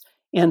place.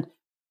 And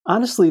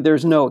honestly,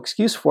 there's no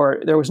excuse for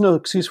it. There was no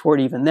excuse for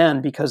it even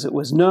then because it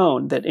was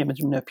known that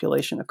image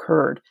manipulation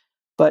occurred.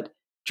 But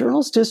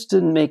journals just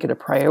didn't make it a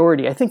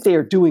priority. I think they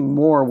are doing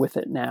more with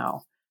it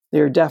now. They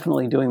are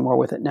definitely doing more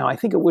with it now. I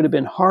think it would have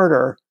been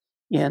harder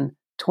in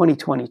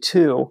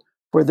 2022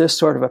 for this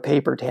sort of a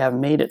paper to have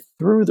made it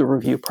through the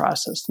review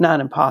process. Not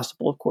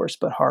impossible, of course,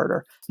 but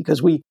harder,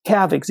 because we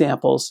have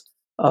examples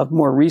of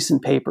more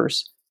recent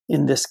papers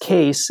in this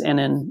case and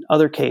in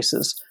other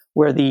cases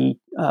where the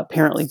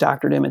apparently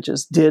doctored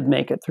images did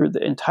make it through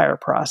the entire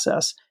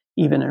process,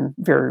 even in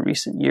very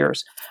recent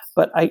years.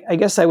 But I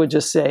guess I would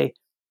just say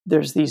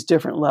there's these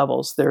different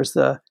levels. There's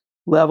the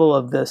level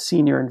of the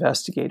senior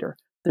investigator.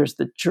 There's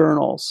the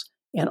journals.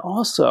 And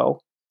also,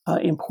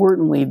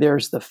 importantly,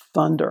 there's the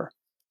funder.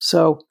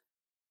 So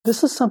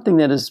this is something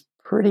that is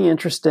pretty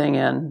interesting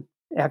and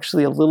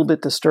actually a little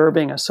bit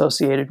disturbing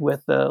associated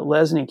with the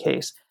Lesny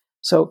case.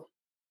 So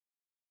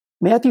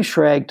Matthew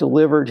Schrag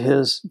delivered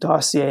his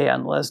dossier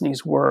on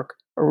Lesny's work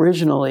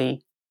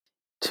originally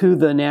to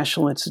the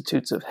National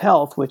Institutes of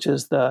Health, which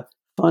is the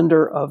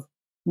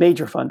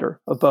major funder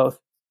of both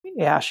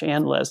Asch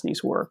and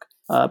Lesny's work.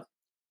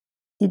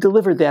 He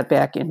delivered that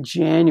back in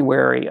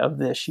January of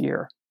this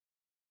year.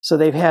 So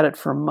they've had it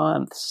for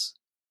months.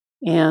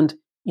 And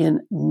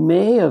in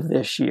May of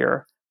this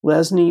year,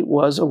 Lesny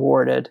was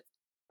awarded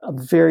a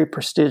very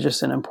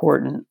prestigious and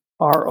important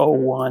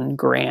R01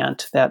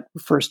 grant that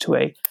refers to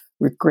a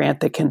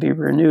grant that can be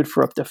renewed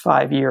for up to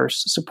 5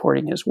 years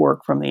supporting his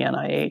work from the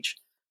NIH.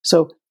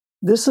 So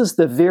this is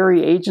the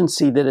very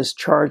agency that is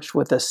charged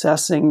with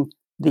assessing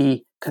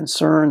the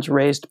concerns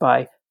raised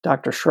by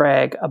Dr.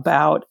 Schrag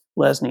about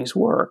Lesny's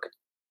work.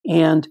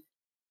 And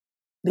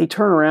they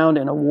turn around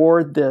and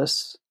award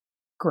this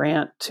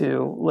grant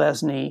to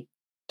Lesny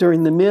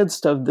during the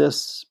midst of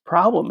this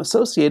problem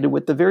associated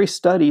with the very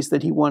studies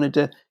that he wanted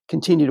to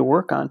continue to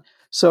work on.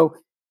 So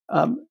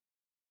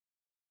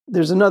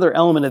there's another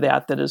element of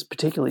that is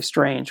particularly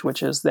strange,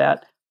 which is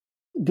that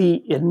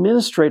the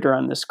administrator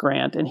on this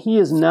grant, and he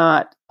is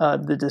not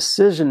the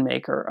decision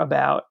maker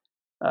about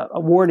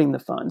awarding the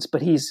funds,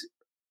 but he's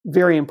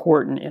very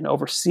important in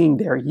overseeing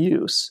their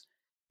use,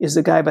 is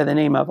a guy by the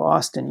name of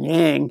Austin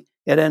Yang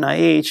at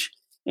NIH,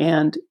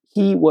 and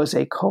he was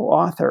a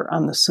co-author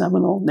on the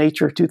seminal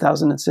Nature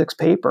 2006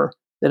 paper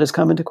that has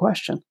come into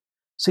question.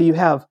 So you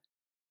have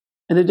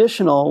an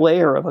additional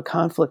layer of a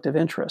conflict of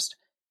interest.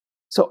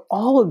 So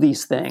all of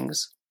these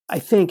things, I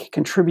think,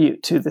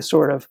 contribute to the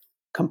sort of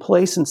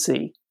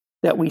complacency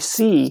that we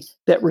see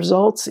that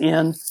results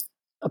in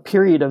a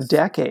period of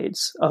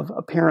decades of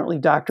apparently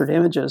doctored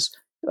images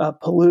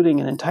polluting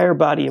an entire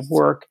body of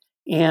work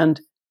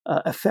and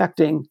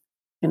affecting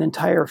an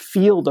entire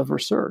field of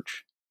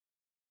research.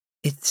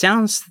 It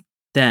sounds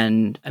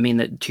then,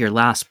 to your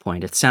last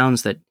point, it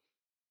sounds that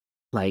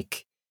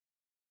like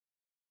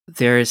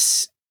there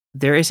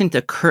isn't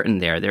a curtain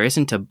there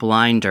isn't a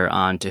blinder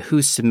on to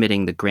who's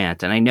submitting the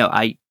grant. And I know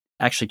I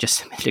actually just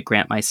submitted a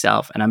grant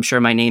myself, and I'm sure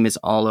my name is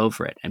all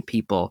over it, and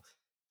people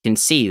can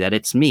see that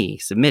it's me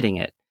submitting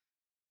it.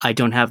 I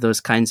don't have those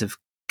kinds of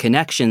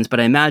connections, but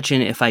I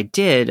imagine if I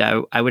did,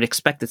 I would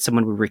expect that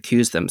someone would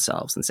recuse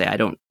themselves and say,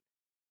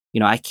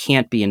 I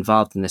can't be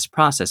involved in this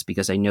process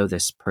because I know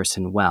this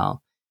person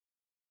well.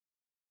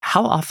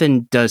 How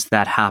often does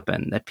that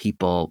happen, that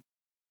people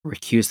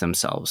recuse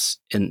themselves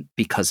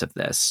because of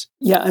this?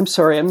 Yeah, I'm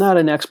sorry. I'm not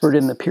an expert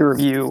in the peer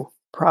review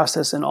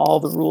process and all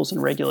the rules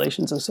and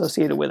regulations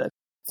associated with it.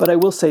 But I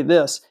will say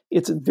this,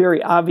 it's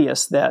very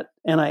obvious that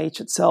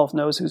NIH itself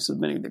knows who's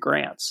submitting the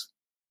grants.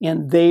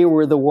 And they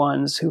were the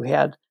ones who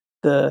had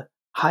the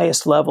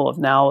highest level of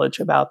knowledge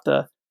about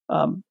the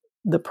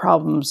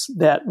problems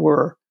that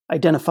were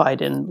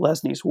identified in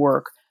Lesnie's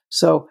work.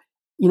 So,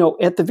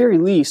 at the very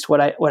least, what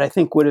I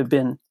think would have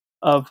been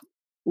of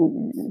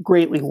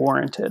greatly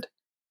warranted.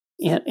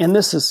 And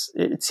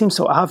it seems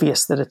so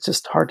obvious that it's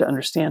just hard to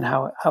understand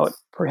how it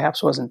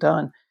perhaps wasn't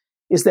done,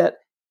 is that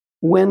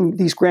when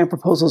these grant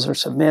proposals are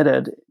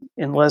submitted,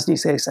 in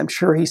Lesnie's case, I'm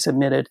sure he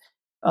submitted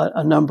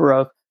a number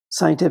of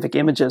scientific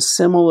images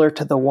similar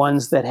to the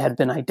ones that had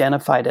been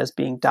identified as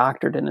being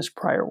doctored in his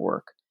prior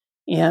work.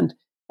 And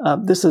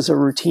this is a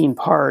routine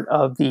part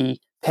of the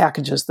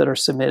packages that are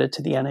submitted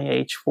to the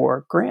NIH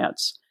for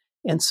grants.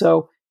 And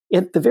so,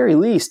 at the very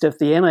least, if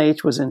the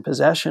NIH was in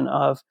possession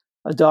of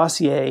a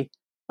dossier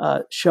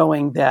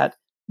showing that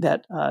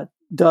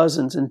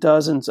dozens and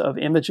dozens of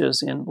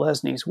images in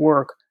Lesnie's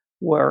work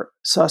were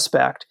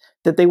suspect,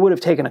 that they would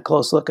have taken a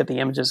close look at the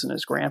images in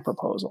his grant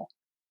proposal.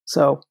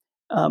 So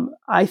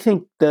I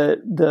think it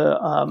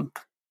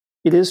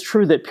is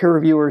true that peer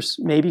reviewers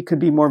maybe could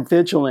be more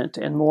vigilant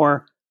and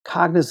more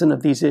cognizant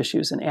of these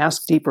issues and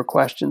ask deeper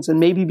questions,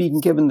 and maybe be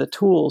given the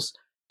tools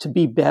to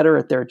be better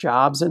at their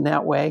jobs in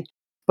that way.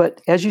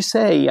 But as you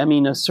say,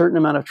 a certain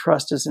amount of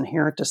trust is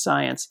inherent to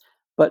science.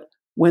 But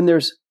when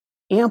there's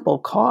ample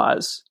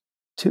cause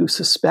to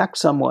suspect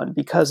someone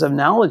because of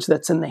knowledge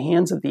that's in the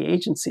hands of the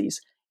agencies,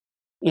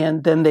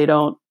 and then they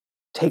don't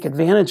take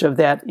advantage of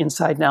that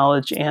inside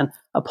knowledge and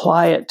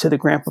apply it to the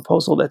grant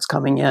proposal that's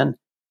coming in,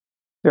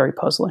 very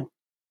puzzling.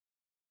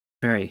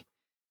 Very.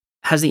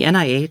 Has the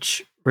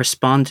NIH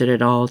responded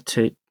at all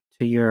to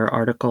your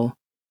article?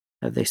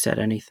 Have they said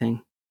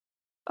anything?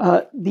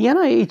 The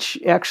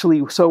NIH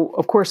actually, so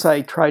of course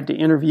I tried to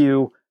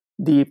interview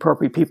the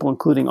appropriate people,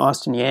 including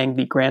Austin Yang,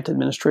 the grant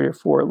administrator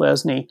for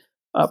Lesnie,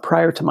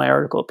 prior to my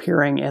article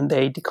appearing, and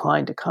they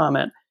declined to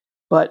comment.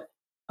 But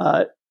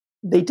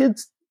they did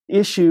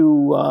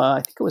issue,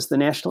 I think it was the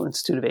National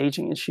Institute of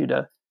Aging issued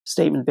a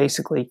statement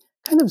basically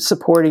kind of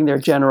supporting their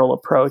general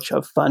approach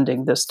of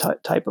funding this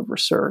type of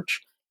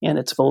research and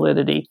its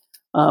validity.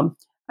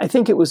 I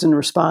think it was in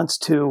response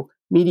to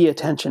media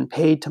attention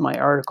paid to my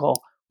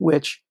article,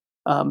 which,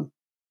 a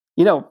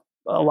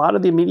lot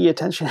of the media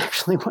attention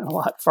actually went a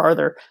lot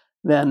farther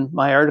than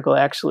my article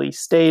actually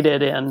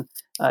stated in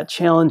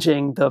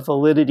challenging the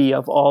validity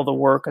of all the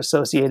work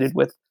associated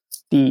with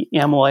the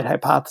amyloid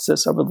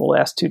hypothesis over the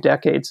last 2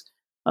 decades.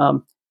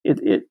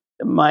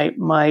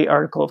 My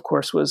article, of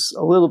course, was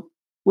a little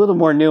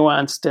more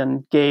nuanced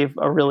and gave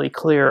a really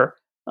clear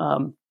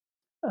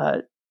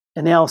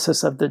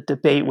analysis of the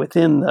debate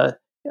within the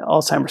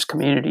Alzheimer's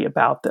community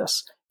about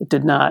this. It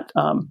did not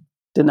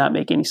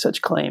make any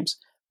such claims.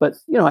 But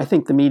I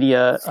think the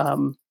media,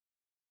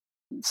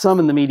 some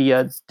in the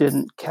media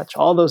didn't catch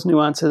all those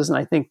nuances, and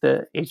I think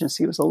the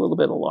agency was a little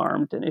bit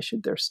alarmed and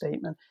issued their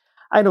statement.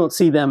 I don't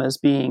see them as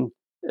being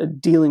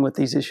dealing with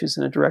these issues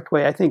in a direct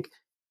way. I think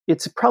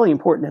it's probably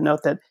important to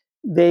note that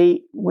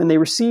when they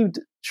received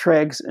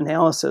Schrag's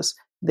analysis,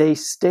 they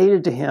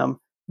stated to him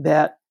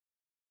that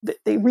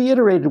they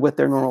reiterated what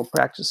their normal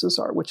practices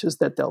are, which is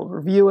that they'll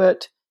review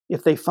it.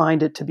 If they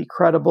find it to be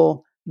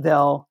credible,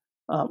 they'll,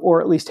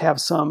 or at least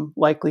have some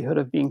likelihood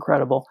of being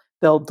credible,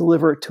 they'll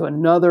deliver it to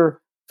another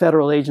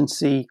federal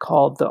agency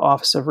called the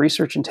Office of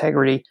Research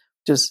Integrity,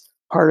 which is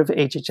part of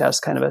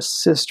HHS, kind of a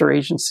sister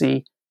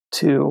agency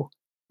to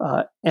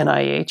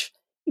NIH.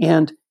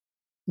 And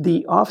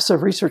the Office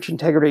of Research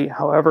Integrity,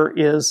 however,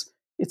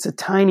 it's a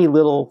tiny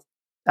little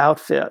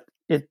outfit.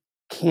 It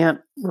can't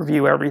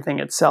review everything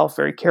itself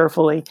very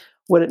carefully.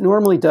 What it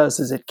normally does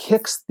is it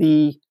kicks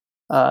the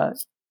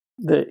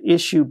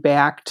issue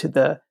back to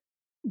the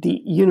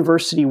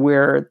university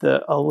where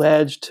the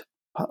alleged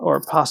or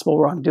possible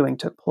wrongdoing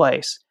took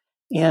place.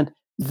 And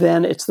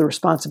then it's the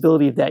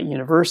responsibility of that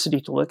university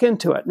to look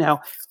into it.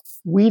 Now,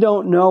 we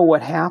don't know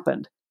what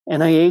happened.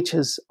 NIH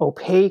is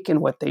opaque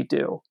in what they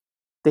do.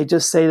 They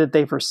just say that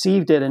they've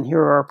received it and here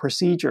are our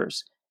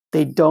procedures.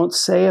 They don't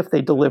say if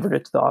they delivered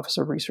it to the Office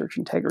of Research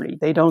Integrity.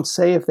 They don't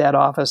say if that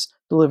office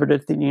delivered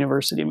it to the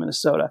University of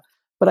Minnesota.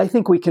 But I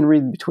think we can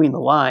read between the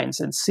lines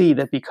and see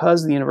that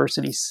because the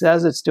university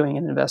says it's doing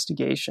an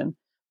investigation,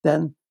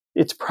 then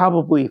it's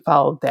probably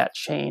followed that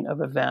chain of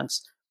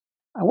events.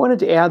 I wanted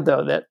to add,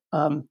 though, that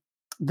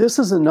this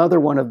is another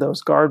one of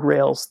those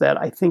guardrails that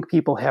I think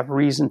people have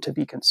reason to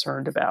be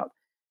concerned about.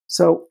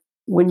 So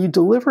when you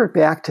deliver it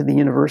back to the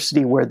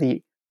university where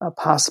the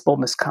possible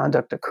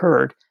misconduct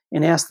occurred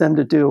and ask them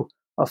to do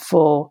a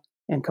full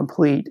and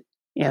complete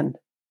and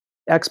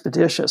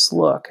expeditious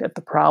look at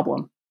the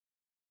problem,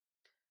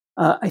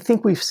 I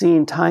think we've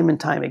seen time and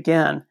time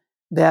again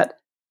that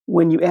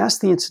when you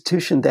ask the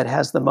institution that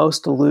has the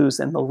most to lose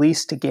and the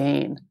least to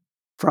gain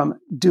from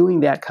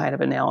doing that kind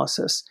of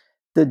analysis,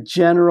 the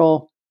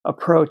general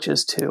approach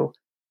is to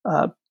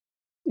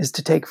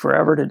take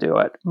forever to do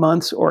it,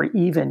 months or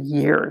even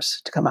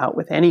years to come out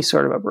with any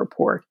sort of a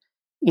report.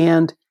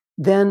 And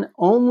then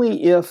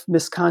only if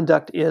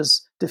misconduct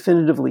is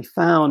definitively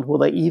found will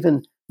they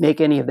even make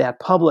any of that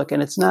public.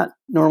 And it's not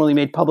normally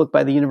made public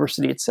by the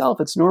university itself.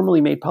 It's normally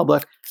made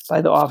public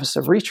by the Office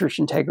of Research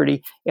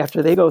Integrity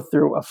after they go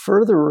through a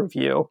further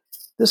review.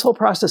 This whole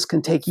process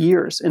can take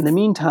years. In the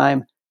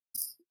meantime,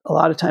 a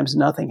lot of times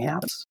nothing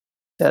happens.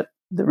 That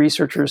the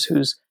researchers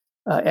whose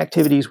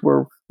activities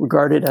were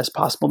regarded as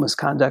possible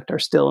misconduct are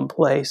still in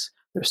place.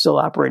 They're still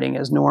operating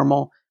as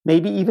normal,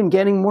 maybe even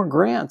getting more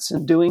grants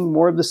and doing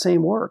more of the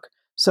same work.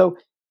 So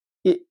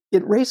it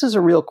raises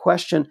a real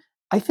question.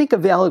 I think a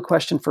valid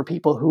question for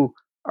people who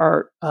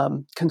are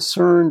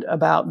concerned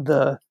about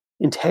the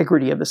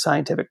integrity of the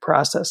scientific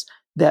process,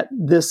 that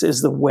this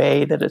is the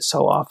way that it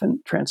so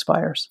often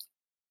transpires.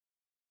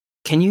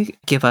 Can you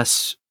give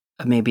us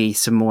maybe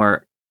some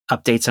more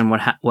updates on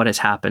what has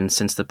happened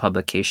since the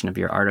publication of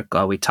your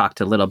article? We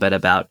talked a little bit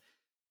about,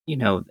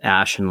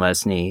 Ash and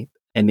Lesney,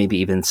 and maybe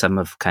even some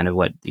of kind of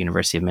what the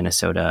University of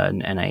Minnesota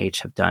and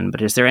NIH have done.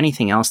 But is there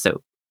anything else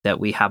that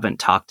we haven't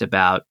talked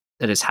about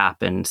that has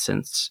happened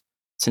since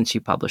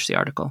you published the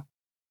article?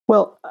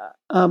 Well,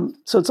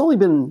 so it's only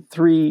been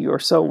 3 or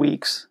so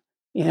weeks,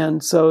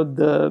 and so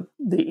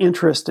the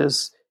interest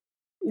has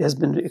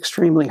been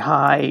extremely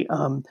high.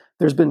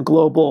 There's been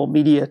global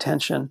media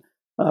attention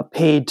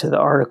paid to the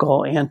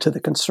article and to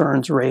the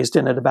concerns raised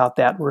in it about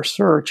that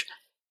research.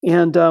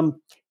 And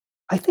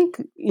I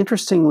think,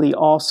 interestingly,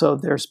 also,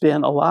 there's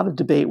been a lot of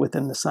debate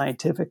within the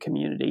scientific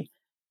community.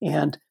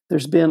 And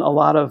there's been a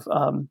lot of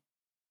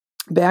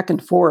back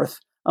and forth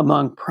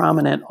among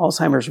prominent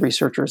Alzheimer's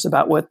researchers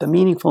about what the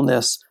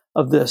meaningfulness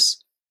of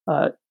this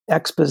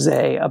expose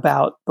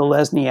about the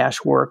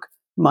Lesney-Ash work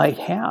might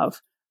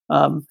have.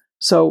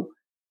 So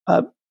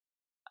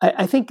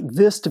I think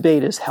this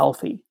debate is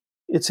healthy.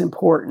 It's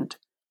important.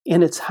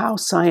 And it's how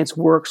science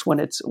works when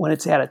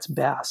it's at its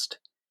best.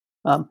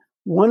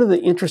 One of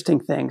the interesting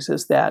things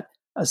is that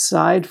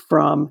aside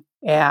from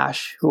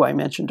Ash, who I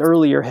mentioned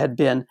earlier, had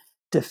been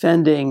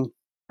defending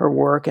her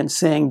work and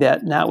saying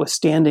that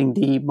notwithstanding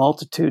the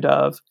multitude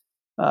of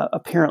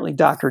apparently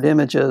doctored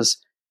images,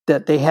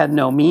 that they had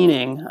no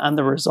meaning on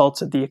the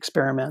results of the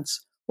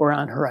experiments or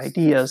on her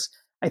ideas,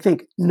 I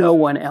think no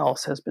one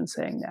else has been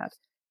saying that.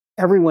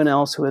 Everyone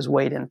else who has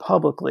weighed in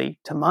publicly,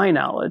 to my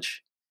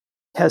knowledge,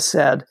 has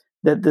said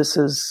that this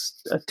is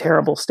a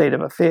terrible state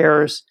of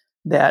affairs,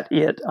 that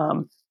it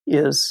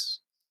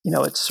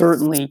it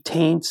certainly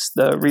taints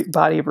the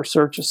body of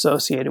research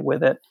associated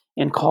with it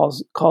and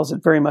calls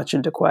it very much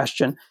into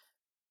question.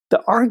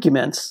 The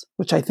arguments,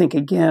 which I think,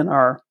 again,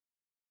 are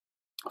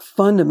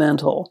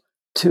fundamental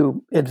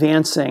to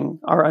advancing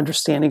our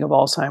understanding of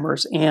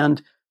Alzheimer's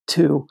and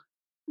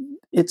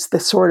it's the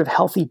sort of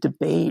healthy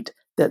debate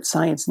that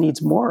science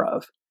needs more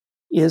of,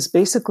 is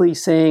basically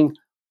saying,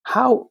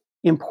 how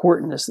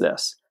important is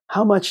this?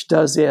 How much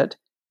does it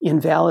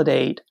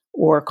invalidate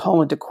or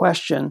call into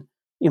question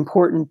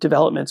important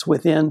developments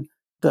within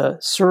the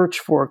search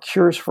for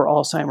cures for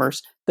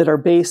Alzheimer's that are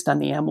based on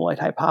the amyloid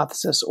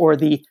hypothesis or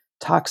the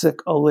toxic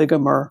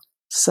oligomer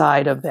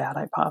side of that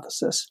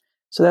hypothesis?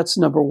 So that's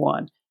number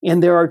one.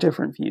 And there are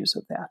different views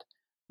of that.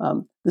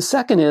 The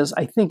second is,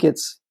 I think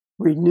it's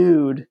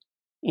renewed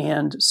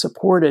and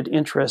supported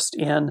interest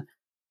in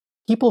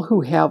people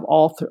who have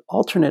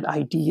alternate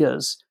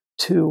ideas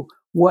to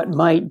what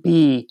might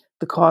be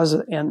the cause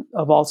of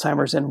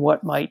Alzheimer's and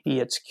what might be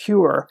its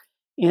cure.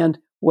 And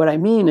what I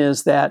mean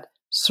is that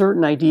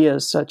certain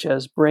ideas such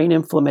as brain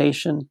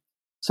inflammation,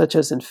 such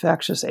as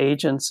infectious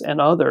agents and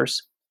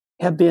others,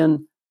 have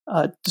been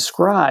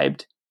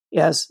described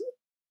as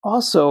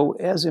also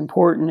as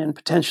important and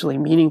potentially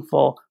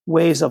meaningful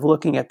ways of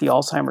looking at the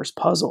Alzheimer's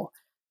puzzle.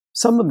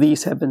 Some of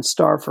these have been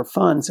starved for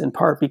funds, in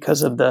part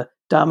because of the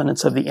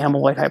dominance of the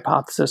amyloid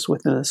hypothesis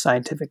within the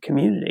scientific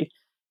community.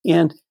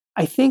 And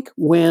I think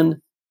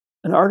when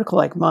an article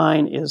like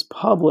mine is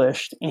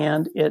published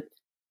and it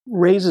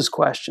raises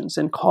questions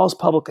and calls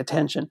public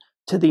attention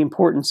to the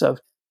importance of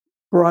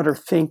broader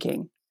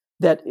thinking,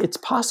 that it's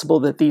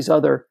possible that these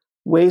other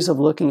ways of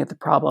looking at the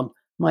problem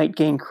might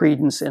gain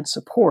credence and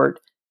support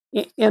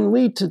and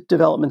lead to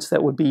developments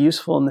that would be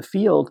useful in the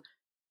field,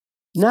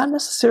 not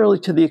necessarily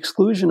to the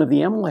exclusion of the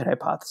amyloid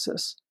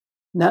hypothesis,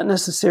 not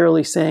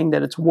necessarily saying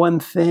that it's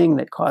one thing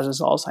that causes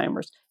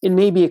Alzheimer's. It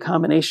may be a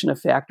combination of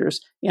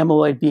factors,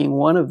 amyloid being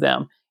one of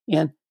them.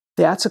 And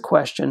that's a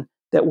question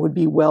that would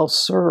be well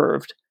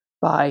served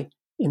by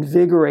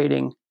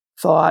invigorating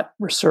thought,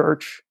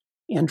 research,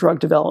 and drug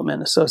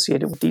development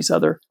associated with these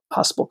other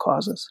possible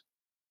causes.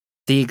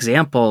 The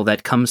example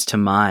that comes to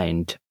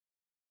mind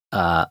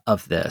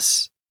of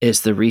this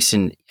is the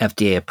recent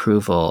FDA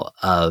approval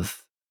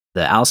of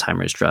the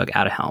Alzheimer's drug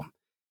Aduhelm,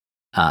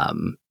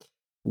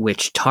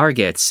 which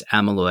targets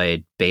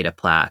amyloid beta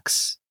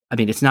plaques. I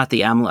mean, it's not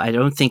the amyloid. I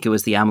don't think it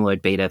was the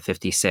amyloid beta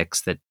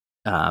 56 that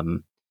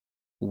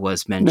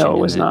was mentioned. No, it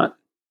was not.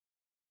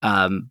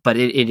 But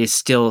it is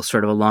still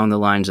sort of along the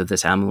lines of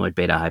this amyloid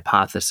beta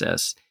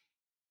hypothesis.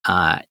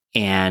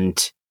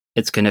 And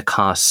it's going to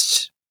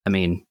cost,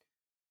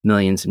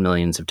 millions and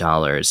millions of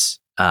dollars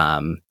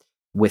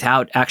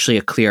without actually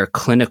a clear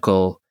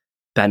clinical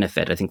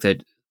benefit. I think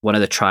that one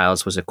of the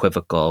trials was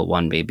equivocal.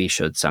 One maybe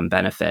showed some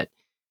benefit.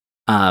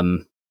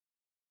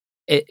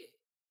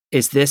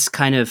 Is this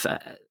kind of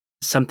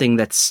something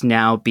that's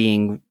now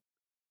being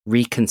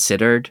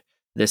reconsidered,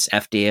 this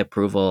FDA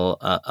approval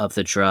of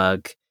the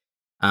drug?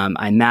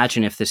 I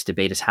imagine if this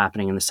debate is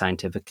happening in the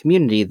scientific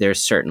community,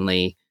 there's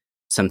certainly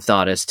some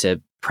thought as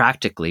to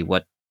practically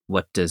what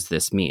does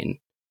this mean?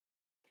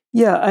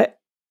 Yeah,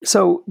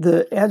 so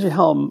the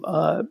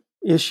Aduhelm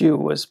issue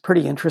was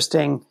pretty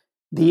interesting.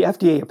 The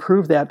FDA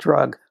approved that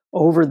drug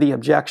over the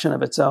objection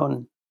of its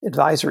own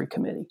advisory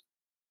committee.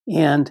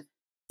 And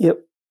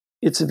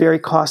it's a very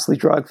costly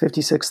drug,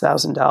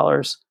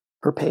 $56,000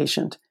 per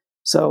patient.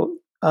 So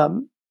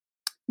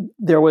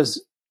there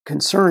was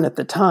concern at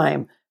the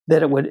time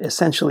that it would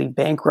essentially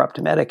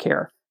bankrupt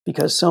Medicare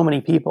because so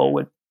many people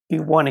would be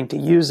wanting to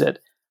use it.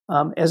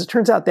 As it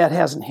turns out, that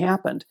hasn't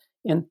happened.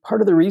 And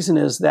part of the reason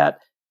is that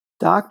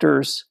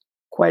doctors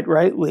quite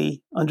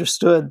rightly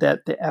understood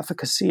that the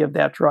efficacy of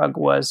that drug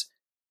was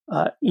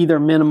either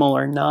minimal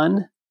or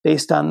none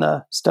based on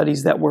the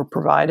studies that were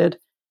provided.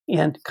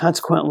 And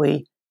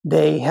consequently,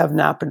 they have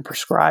not been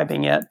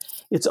prescribing it.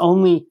 It's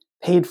only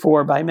paid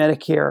for by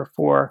Medicare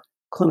for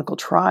clinical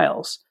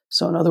trials.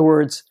 So in other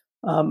words,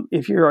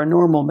 if you're a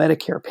normal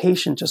Medicare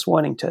patient just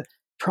wanting to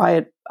try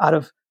it out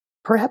of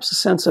perhaps a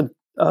sense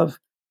of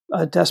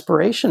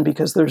desperation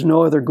because there's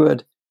no other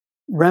good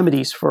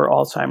remedies for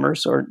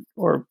Alzheimer's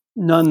or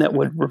none that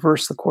would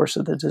reverse the course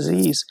of the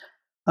disease.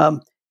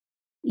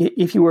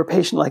 If you were a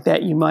patient like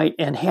that, you might,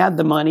 and had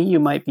the money, you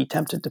might be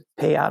tempted to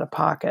pay out of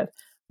pocket.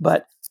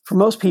 But for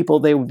most people,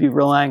 they would be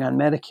relying on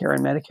Medicare,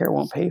 and Medicare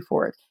won't pay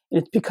for it. And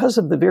it's because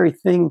of the very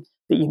thing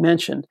that you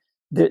mentioned,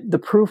 that the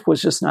proof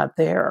was just not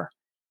there.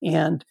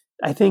 And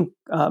I think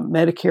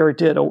Medicare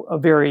did a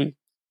very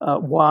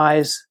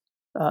wise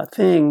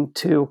thing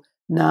to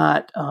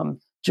not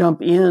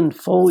jump in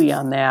fully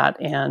on that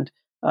and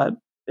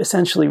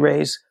essentially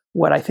raise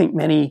what I think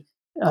many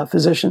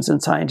physicians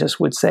and scientists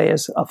would say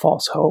is a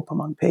false hope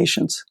among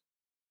patients.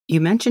 You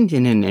mentioned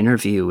in an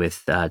interview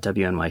with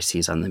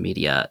WNYC's On the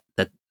Media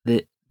that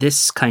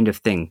this kind of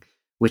thing,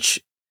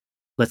 which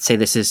let's say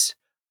this is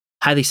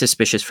highly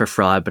suspicious for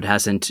fraud but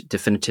hasn't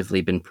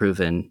definitively been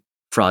proven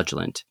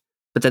fraudulent,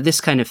 but that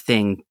this kind of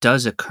thing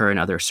does occur in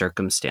other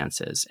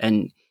circumstances.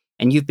 And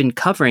you've been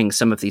covering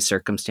some of these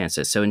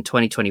circumstances. So in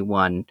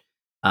 2021,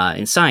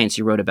 in Science,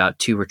 you wrote about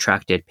 2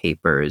 retracted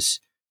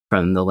papers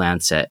from The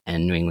Lancet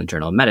and New England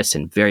Journal of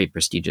Medicine, very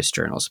prestigious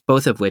journals,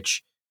 both of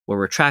which were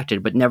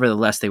retracted, but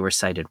nevertheless, they were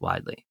cited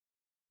widely.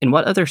 In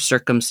what other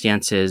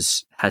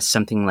circumstances has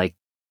something like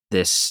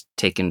this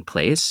taken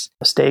place?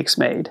 Mistakes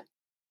made.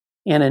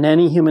 And in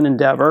any human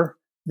endeavor,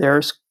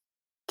 there's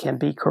can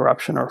be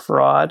corruption or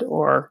fraud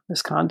or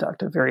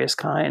misconduct of various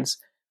kinds.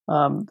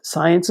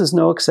 Science is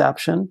no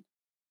exception.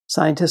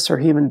 Scientists are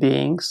human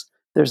beings.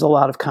 There's a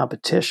lot of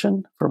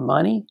competition for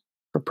money,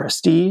 for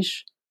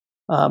prestige.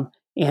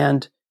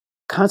 And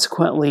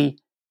consequently,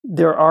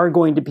 there are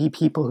going to be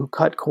people who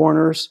cut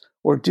corners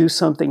or do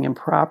something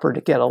improper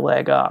to get a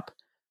leg up.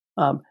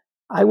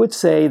 I would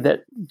say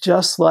that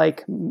just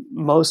like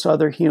most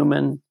other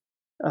human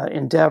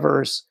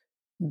endeavors,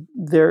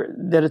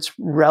 that it's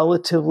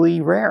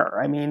relatively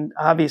rare. I mean,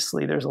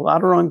 obviously, there's a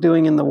lot of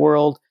wrongdoing in the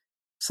world.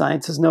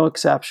 Science is no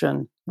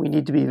exception. We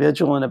need to be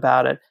vigilant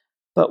about it.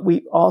 But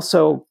we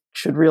also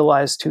should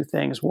realize 2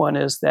 things. One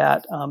is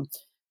that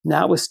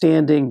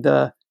notwithstanding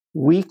the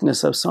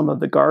weakness of some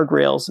of the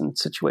guardrails in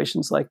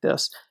situations like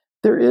this,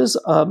 there is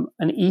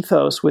an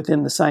ethos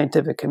within the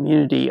scientific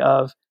community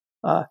of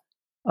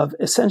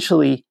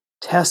essentially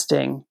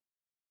testing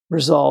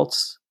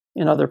results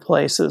in other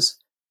places,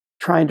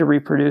 trying to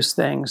reproduce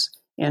things,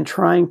 and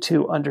trying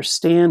to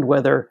understand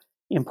whether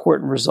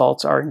important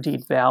results are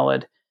indeed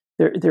valid.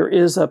 There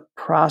is a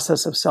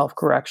process of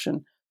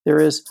self-correction.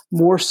 There is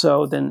more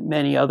so than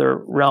many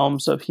other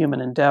realms of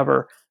human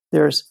endeavor.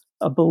 There's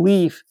a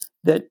belief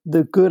that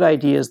the good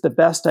ideas, the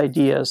best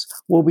ideas,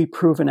 will be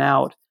proven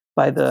out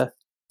by the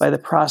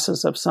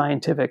process of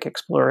scientific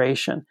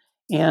exploration,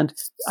 and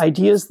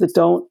ideas that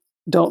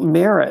don't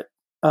merit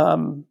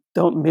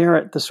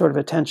the sort of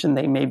attention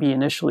they maybe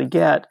initially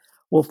get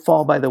will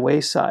fall by the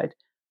wayside.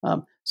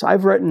 So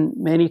I've written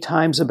many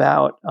times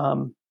about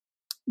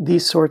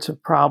these sorts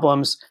of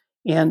problems,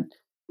 and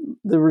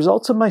the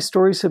results of my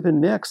stories have been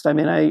mixed. I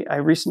mean, I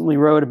recently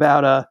wrote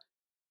about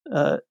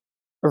a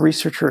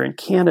researcher in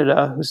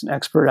Canada who's an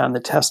expert on the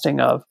testing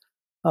of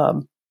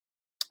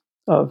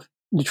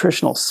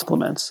nutritional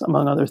supplements,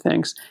 among other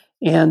things.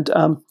 And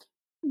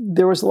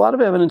there was a lot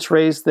of evidence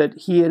raised that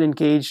he had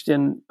engaged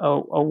in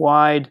a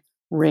wide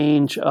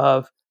range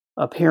of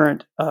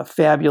apparent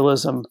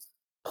fabulism,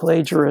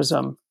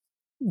 plagiarism,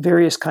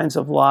 various kinds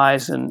of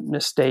lies and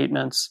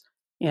misstatements.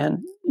 And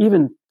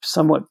even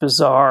somewhat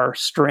bizarre,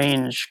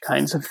 strange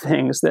kinds of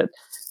things that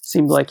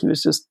seemed like he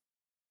was just,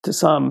 to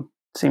some,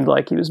 seemed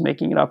like he was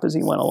making it up as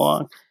he went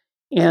along.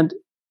 And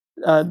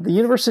the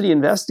university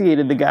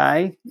investigated the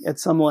guy at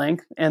some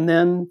length and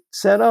then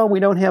said, oh, we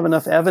don't have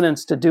enough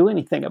evidence to do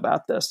anything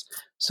about this.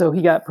 So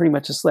he got pretty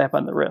much a slap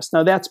on the wrist.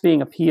 Now, that's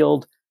being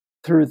appealed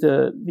through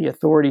the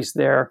authorities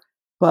there.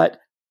 But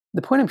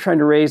the point I'm trying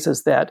to raise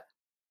is that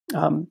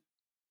the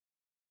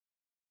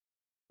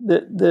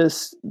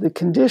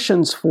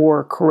conditions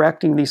for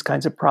correcting these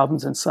kinds of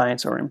problems in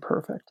science are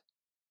imperfect.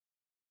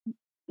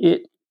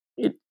 It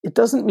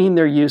doesn't mean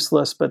they're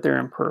useless, but they're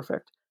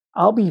imperfect.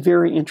 I'll be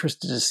very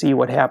interested to see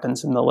what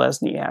happens in the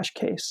Lesnie-Ash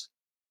case,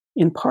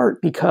 in part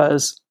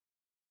because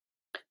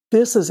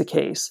this is a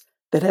case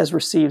that has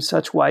received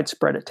such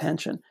widespread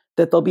attention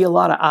that there'll be a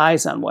lot of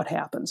eyes on what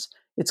happens.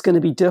 It's going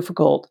to be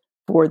difficult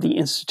for the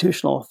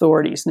institutional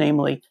authorities,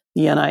 namely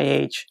the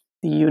NIH,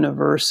 the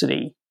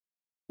university,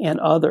 and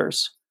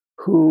others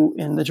who,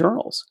 in the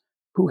journals,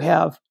 who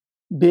have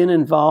been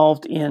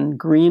involved in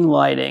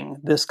greenlighting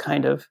this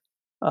kind of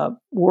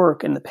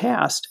work in the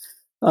past.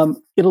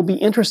 It'll be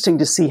interesting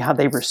to see how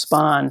they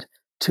respond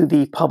to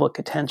the public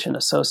attention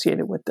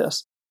associated with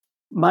this.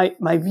 My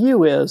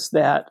view is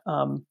that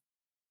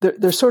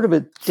there's sort of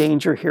a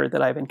danger here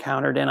that I've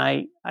encountered, and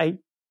I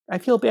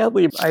feel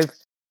badly. I've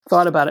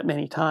thought about it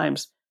many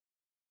times.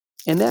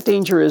 And that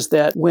danger is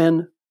that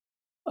when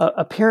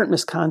apparent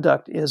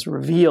misconduct is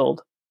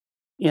revealed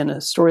in a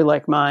story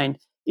like mine,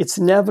 it's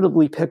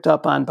inevitably picked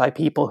up on by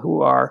people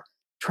who are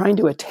trying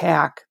to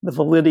attack the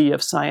validity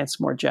of science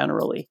more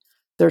generally.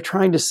 They're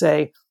trying to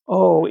say,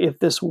 oh, if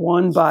this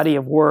one body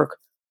of work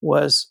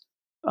was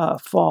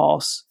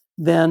false,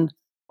 then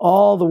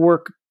all the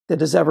work that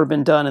has ever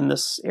been done in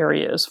this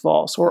area is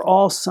false, or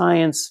all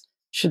science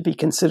should be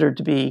considered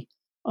to be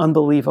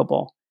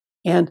unbelievable.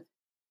 And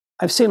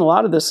I've seen a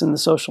lot of this in the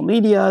social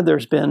media.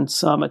 There's been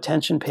some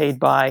attention paid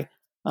by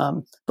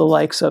the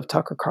likes of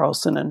Tucker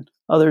Carlson and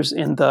others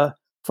in the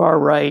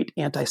far-right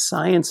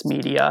anti-science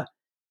media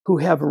who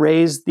have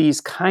raised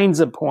these kinds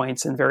of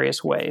points in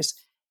various ways.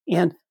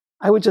 And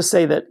I would just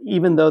say that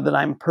even though that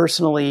I'm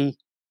personally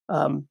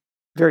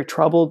very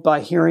troubled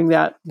by hearing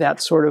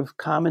that sort of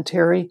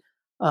commentary,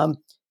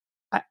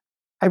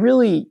 I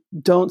really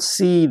don't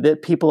see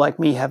that people like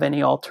me have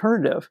any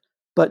alternative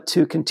but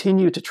to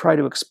continue to try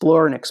to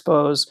explore and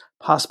expose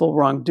possible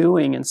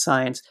wrongdoing in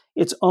science.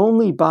 It's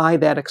only by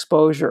that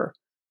exposure,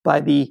 by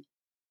the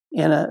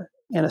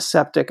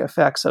antiseptic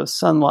effects of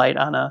sunlight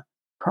on a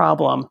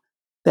problem,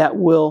 that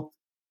will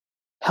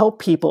help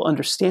people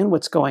understand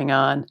what's going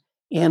on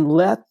and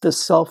let the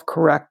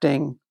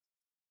self-correcting,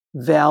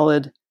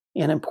 valid,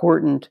 and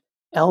important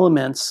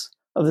elements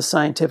of the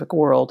scientific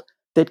world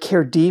that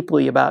care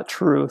deeply about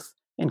truth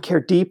and care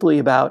deeply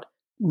about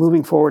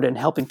moving forward and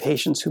helping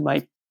patients who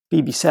might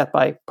be beset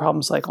by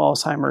problems like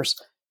Alzheimer's,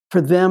 for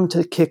them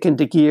to kick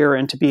into gear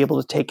and to be able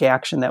to take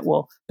action that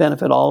will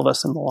benefit all of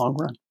us in the long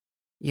run.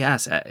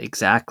 Yes,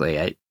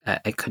 exactly.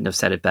 I couldn't have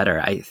said it better.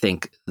 I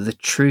think the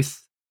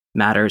truth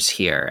matters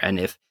here. And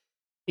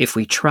if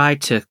we try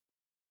to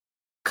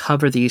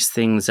cover these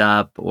things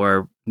up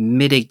or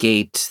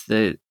mitigate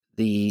the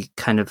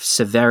kind of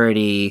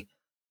severity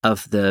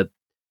of the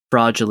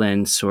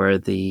fraudulence or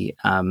the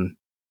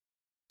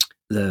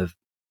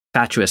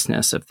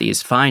fatuousness of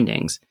these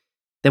findings,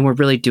 then we're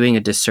really doing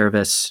a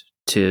disservice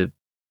to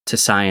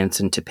science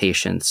and to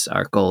patients.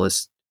 Our goal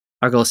is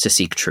to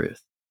seek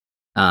truth,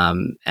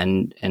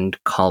 and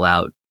call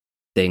out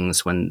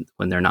things when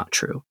they're not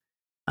true.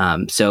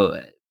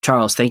 So,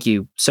 Charles, thank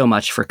you so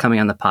much for coming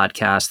on the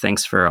podcast.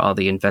 Thanks for all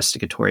the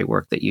investigatory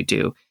work that you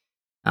do.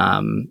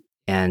 And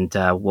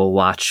we'll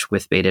watch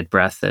with bated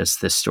breath as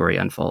this story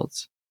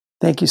unfolds.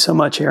 Thank you so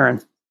much,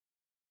 Aaron.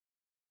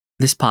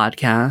 This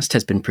podcast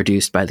has been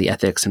produced by the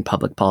Ethics and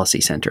Public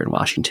Policy Center in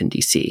Washington,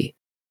 D.C.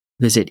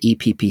 Visit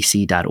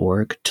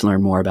eppc.org to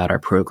learn more about our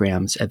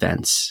programs,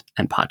 events,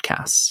 and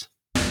podcasts.